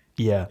answer?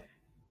 Yeah.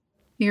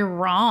 You're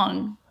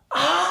wrong.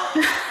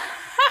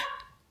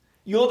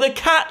 You're the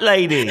cat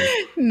lady.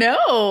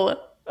 No.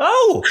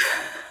 Oh.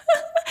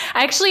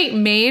 I actually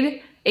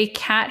made a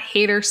cat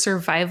hater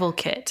survival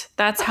kit.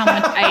 That's how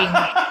much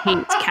I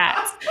hate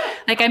cats.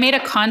 Like, I made a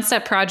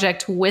concept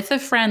project with a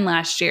friend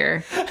last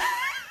year,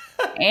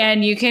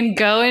 and you can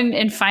go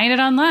and find it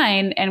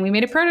online. And we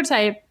made a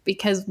prototype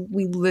because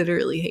we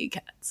literally hate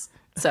cats.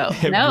 So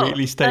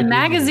Really a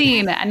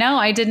magazine. No,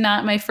 I did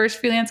not. My first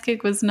freelance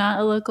gig was not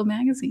a local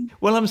magazine.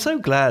 Well, I'm so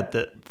glad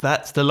that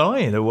that's the lie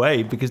in a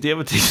way, because the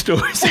other two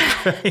stories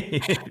are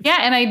great. Yeah,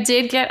 and I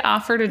did get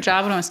offered a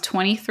job when I was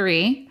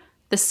 23.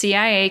 The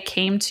CIA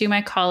came to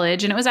my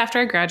college, and it was after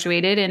I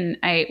graduated, and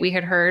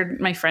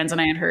my friends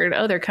and I had heard,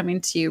 oh, they're coming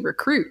to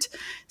recruit.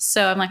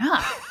 So I'm like,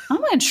 I'm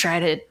going to try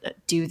to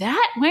do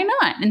that. Why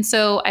not? And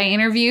so I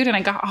interviewed and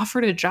I got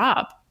offered a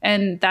job.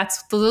 And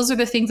those are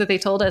the things that they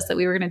told us that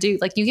we were going to do.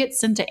 Like, you get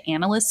sent to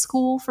analyst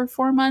school for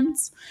 4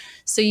 months,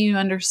 so you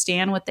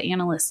understand what the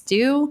analysts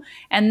do.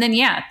 And then,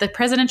 the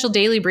presidential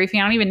daily briefing,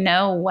 I don't even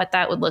know what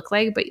that would look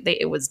like, but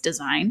it was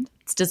designed.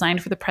 It's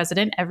designed for the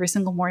president every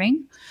single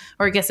morning,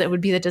 or I guess it would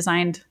be the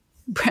designed,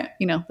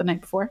 the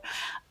night before.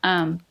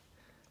 Wow.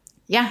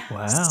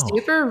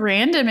 Super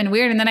random and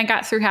weird. And then I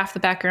got through half the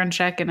background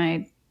check, and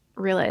I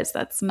realized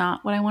that's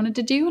not what I wanted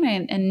to do.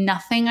 And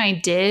nothing I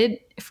did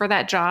for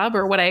that job,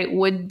 or what I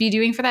would be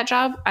doing for that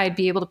job, I'd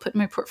be able to put in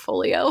my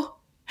portfolio.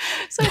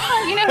 So I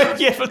thought,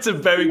 yeah, that's a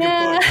very good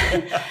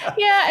point.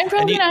 Yeah, I'm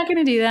probably not going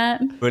to do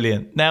that.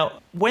 Brilliant.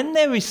 Now, when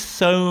there is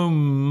so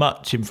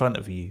much in front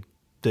of you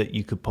that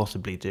you could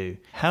possibly do,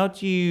 how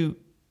do you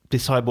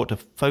decide what to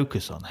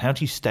focus on? How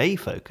do you stay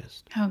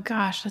focused? Oh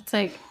gosh, that's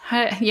like,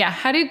 how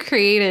do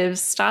creatives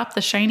stop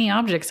the shiny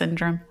object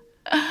syndrome?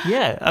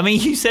 Yeah, I mean,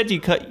 you said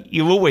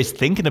you're always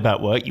thinking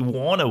about work. You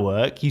want to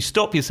work. You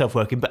stop yourself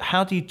working, but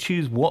how do you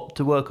choose what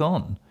to work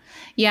on?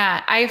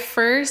 Yeah, I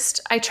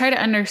try to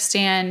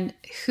understand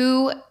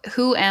who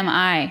am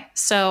I.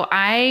 So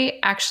I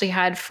actually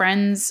had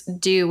friends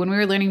when we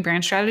were learning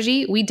brand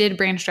strategy, we did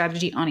brand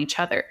strategy on each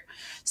other.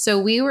 So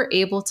we were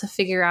able to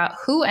figure out,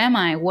 who am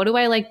I? What do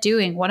I like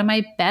doing? What am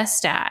I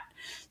best at?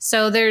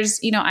 So there's,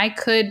 I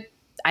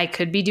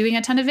could be doing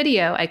a ton of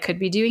video. I could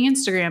be doing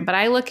Instagram, but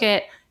I look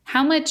at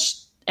how much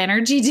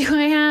energy do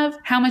I have?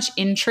 How much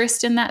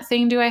interest in that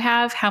thing do I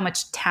have? How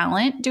much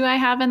talent do I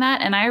have in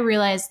that? And I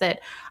realized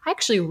that I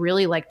actually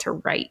really like to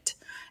write.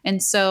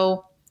 And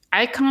so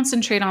I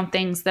concentrate on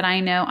things that I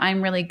know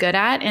I'm really good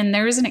at. And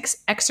there is an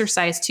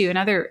exercise too.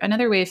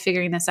 Another way of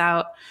figuring this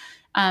out.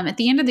 At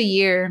the end of the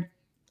year,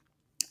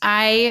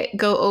 I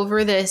go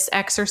over this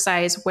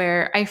exercise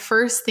where I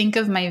first think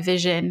of my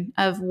vision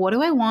of, what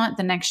do I want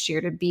the next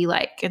year to be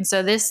like? And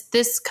so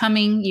this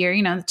coming year,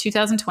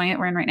 2020 that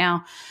we're in right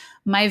now,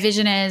 my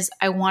vision is,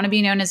 I want to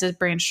be known as a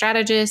brand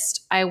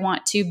strategist. I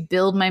want to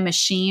build my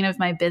machine of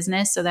my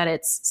business so that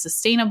it's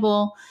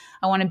sustainable.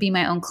 I want to be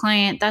my own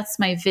client. That's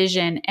my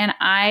vision. And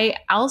I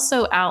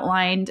also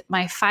outlined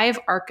my 5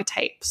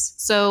 archetypes.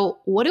 So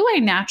what do I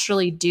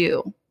naturally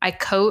do? I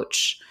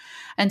coach.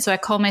 And so I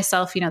call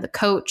myself, the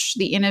coach,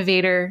 the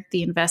innovator,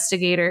 the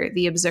investigator,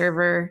 the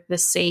observer, the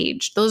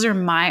sage. Those are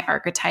my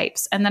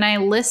archetypes. And then I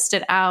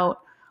listed out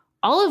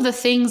all of the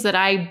things that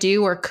I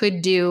do or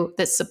could do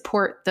that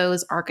support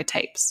those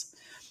archetypes.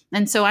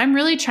 And so I'm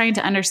really trying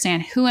to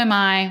understand, who am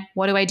I?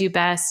 What do I do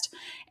best?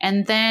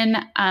 And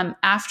then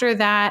after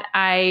that,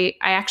 I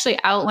actually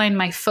outline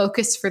my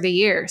focus for the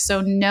year.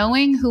 So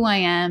knowing who I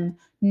am,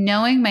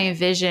 knowing my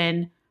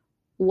vision,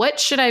 what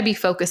should I be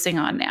focusing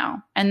on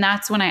now? And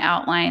that's when I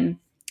outline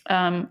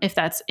if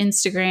that's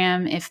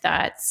Instagram, if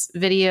that's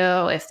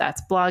video, if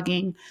that's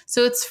blogging.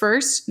 So it's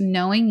first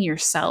knowing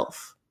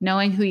yourself,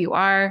 knowing who you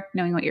are,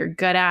 knowing what you're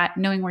good at,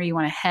 knowing where you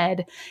want to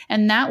head.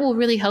 And that will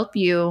really help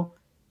you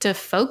to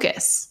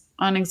focus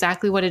on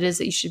exactly what it is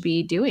that you should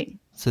be doing.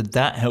 So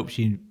that helps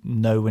you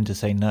know when to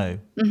say no.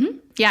 Mm-hmm.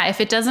 Yeah.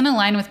 If it doesn't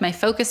align with my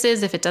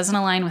focuses, if it doesn't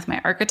align with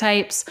my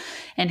archetypes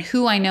and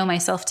who I know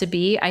myself to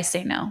be, I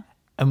say no.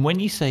 And when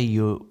you say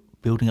you're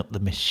building up the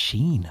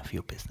machine of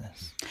your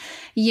business?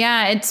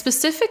 Yeah, it's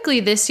specifically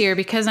this year,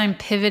 because I'm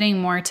pivoting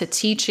more to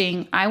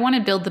teaching. I want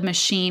to build the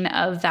machine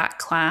of that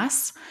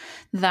class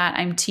that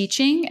I'm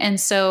teaching. And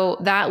so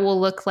that will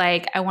look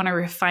like, I want to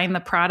refine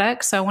the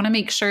product. So I want to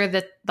make sure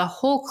that the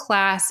whole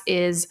class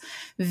is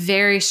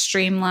very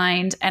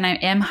streamlined. And I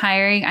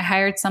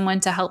hired someone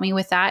to help me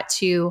with that,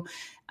 to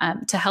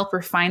help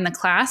refine the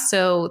class.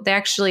 So they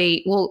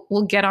actually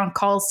we'll get on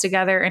calls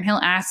together, and he'll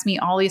ask me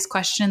all these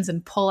questions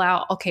and pull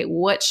out, okay,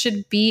 what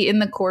should be in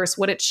the course?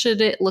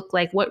 Should it look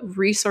like? What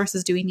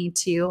resources do we need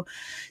to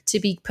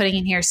be putting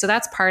in here? So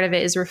that's part of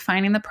it, is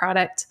refining the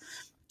product.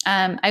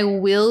 I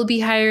will be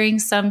hiring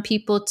some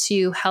people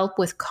to help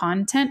with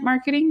content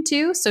marketing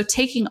too. So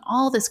taking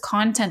all this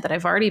content that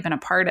I've already been a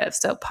part of,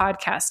 so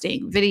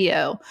podcasting,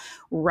 video,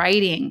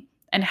 writing,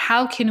 and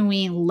how can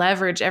we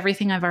leverage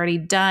everything I've already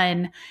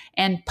done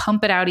and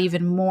pump it out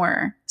even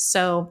more?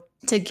 So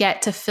to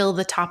get to fill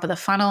the top of the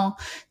funnel,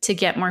 to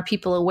get more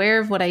people aware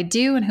of what I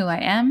do and who I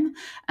am.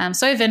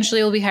 So I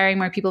eventually will be hiring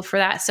more people for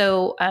that.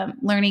 So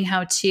learning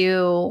how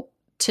to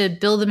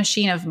build a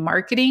machine of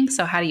marketing.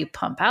 So how do you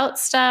pump out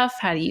stuff?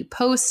 How do you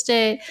post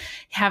it?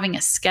 Having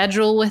a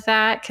schedule with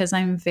that, because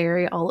I'm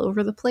very all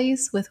over the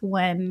place with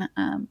when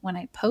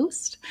I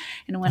post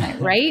and when I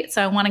write.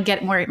 So I want to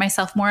get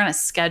myself more on a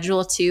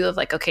schedule too of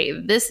like, okay,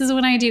 this is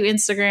when I do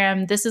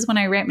Instagram. This is when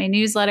I write my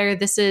newsletter.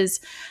 This is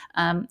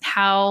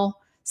how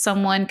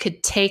someone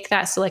could take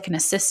that. So like an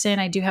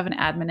assistant, I do have an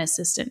admin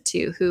assistant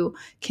too, who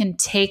can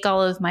take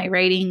all of my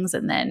writings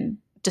and then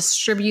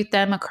distribute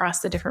them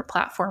across the different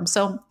platforms.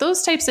 So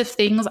those types of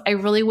things, I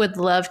really would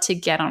love to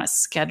get on a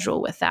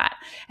schedule with that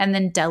and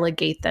then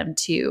delegate them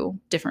to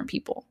different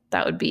people.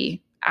 That would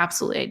be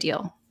absolutely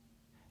ideal.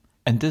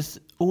 And does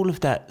all of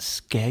that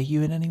scare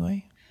you in any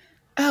way?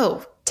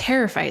 Oh,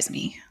 terrifies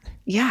me.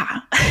 Yeah.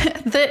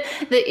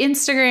 The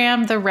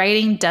Instagram, the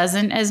writing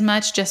doesn't as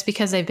much just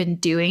because I've been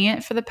doing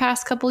it for the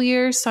past couple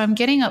years. So I'm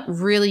getting up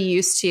really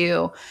used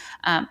to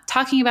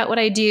talking about what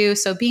I do.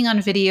 So being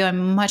on video,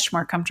 I'm much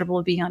more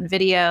comfortable being on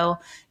video,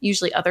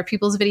 usually other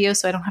people's videos,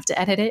 so I don't have to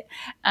edit it.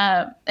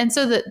 And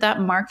so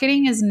that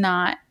marketing is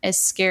not as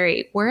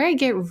scary. Where I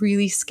get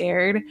really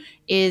scared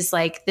is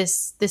like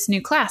this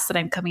new class that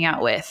I'm coming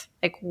out with.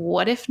 Like,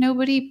 what if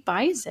nobody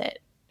buys it?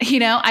 You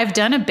know, I've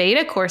done a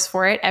beta course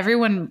for it.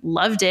 Everyone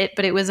loved it,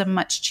 but it was a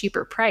much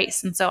cheaper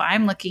price. And so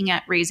I'm looking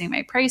at raising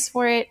my price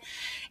for it.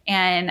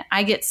 And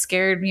I get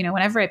scared, you know,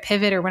 whenever I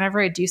pivot or whenever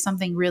I do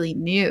something really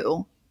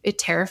new, it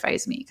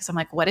terrifies me because I'm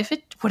like, what if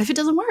it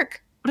doesn't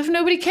work? What if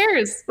nobody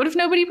cares? What if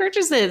nobody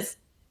purchases?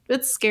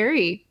 It's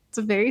scary. It's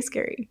very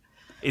scary.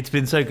 It's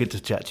been so good to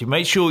chat to you.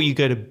 Make sure you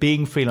go to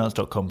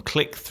beingfreelance.com,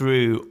 click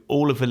through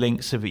all of the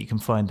links so that you can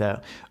find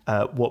out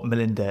what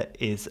Melinda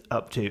is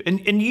up to.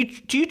 And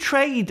do you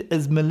trade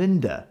as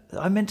Melinda?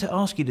 I meant to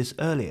ask you this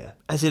earlier.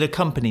 Is it a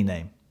company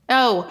name?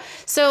 Oh,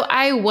 so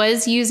I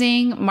was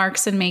using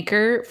Marks and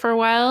Maker for a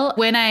while.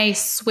 When I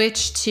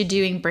switched to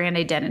doing brand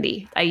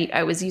identity,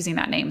 I was using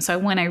that name. So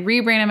when I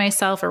rebranded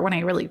myself, or when I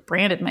really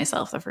branded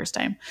myself the first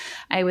time,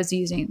 I was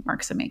using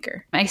Marks and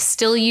Maker. I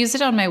still use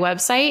it on my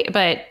website,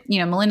 but you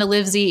know, Melinda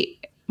Livesey,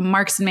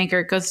 Marks and Maker,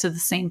 it goes to the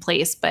same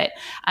place. But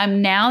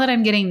now that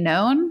I'm getting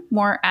known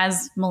more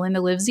as Melinda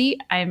Livesey,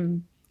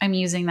 I'm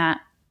using that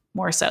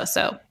more so.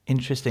 So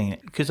interesting,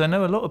 because I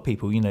know a lot of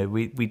people, you know,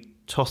 we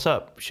toss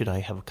up, should I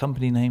have a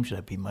company name? Should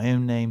I be my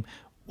own name?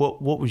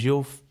 What was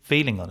your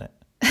feeling on it?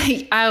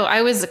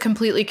 I was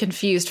completely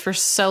confused for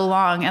so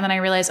long. And then I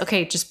realized,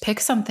 okay, just pick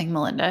something,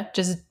 Melinda.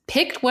 Just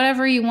pick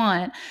whatever you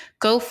want.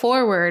 Go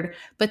forward.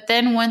 But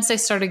then once I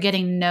started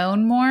getting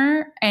known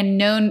more and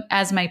known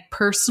as my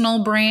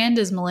personal brand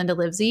as Melinda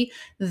Livesey,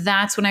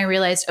 that's when I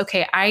realized,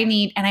 okay,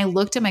 and I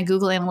looked at my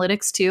Google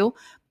Analytics too.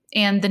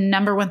 And the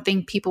number one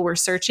thing people were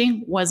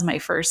searching was my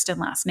first and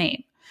last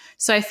name.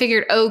 So I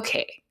figured,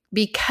 okay,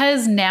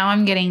 because now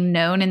I'm getting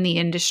known in the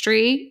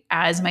industry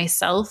as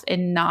myself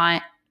and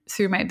not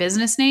through my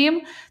business name,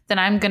 then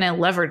I'm going to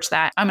leverage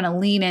that. I'm going to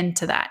lean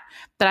into that.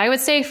 But I would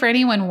say for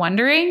anyone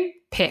wondering,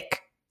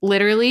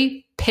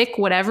 literally pick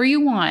whatever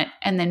you want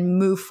and then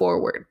move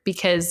forward,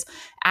 because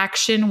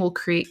action will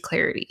create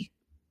clarity.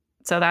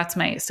 So that's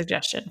my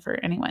suggestion for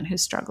anyone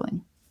who's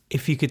struggling.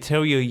 If you could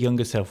tell your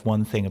younger self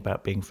one thing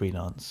about being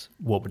freelance,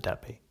 what would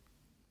that be?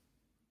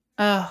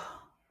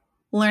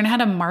 Learn how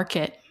to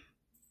market.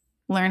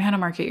 Learn how to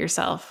market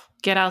yourself.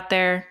 Get out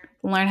there,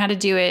 learn how to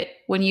do it.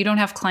 When you don't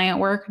have client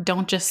work,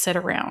 don't just sit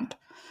around.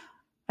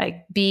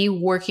 Like, be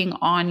working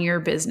on your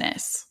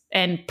business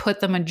and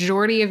put the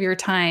majority of your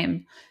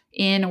time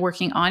in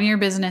working on your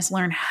business.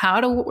 Learn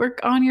how to work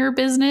on your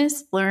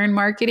business, learn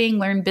marketing,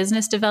 learn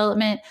business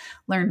development,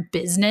 learn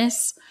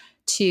business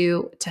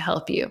to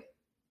help you.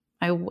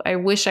 I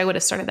wish I would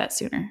have started that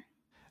sooner.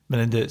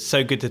 Melinda, it's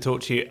so good to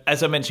talk to you.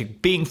 As I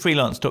mentioned,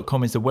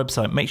 beingfreelance.com is the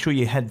website. Make sure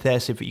you head there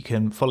so that you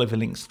can follow the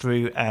links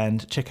through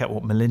and check out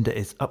what Melinda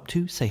is up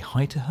to. Say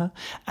hi to her.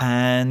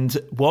 And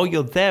while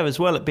you're there as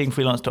well at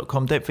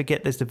beingfreelance.com, don't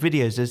forget there's the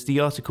videos, there's the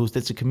articles,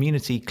 there's a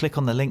community. Click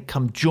on the link,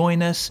 come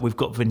join us. We've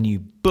got the new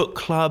book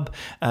club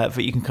that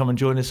you can come and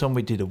join us on.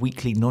 We did a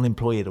weekly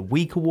Non-Employee of the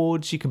Week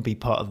Awards. You can be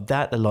part of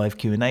that, the live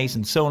Q&As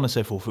and so on and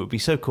so forth. It would be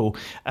so cool.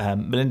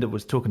 Melinda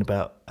was talking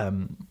about,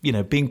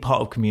 being part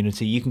of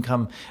community. You can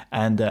come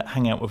and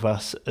hang out with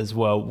us as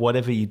well.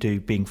 Whatever you do,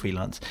 Being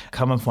Freelance,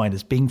 come and find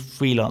us,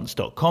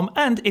 beingfreelance.com.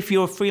 And if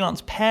you're a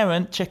freelance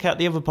parent, check out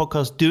the other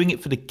podcast, Doing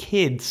It for the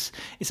Kids.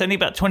 It's only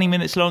about 20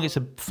 minutes long. It's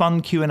a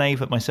fun Q&A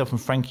that myself and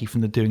Frankie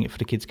from the Doing It for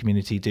the Kids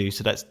community do.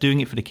 So that's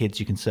Doing It for the Kids.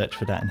 You can search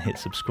for that and hit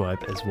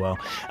subscribe as well.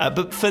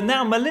 But for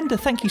now, Melinda,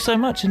 thank you so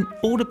much and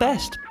all the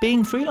best.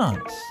 Being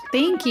Freelance.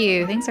 Thank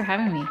you. Thanks for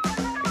having me.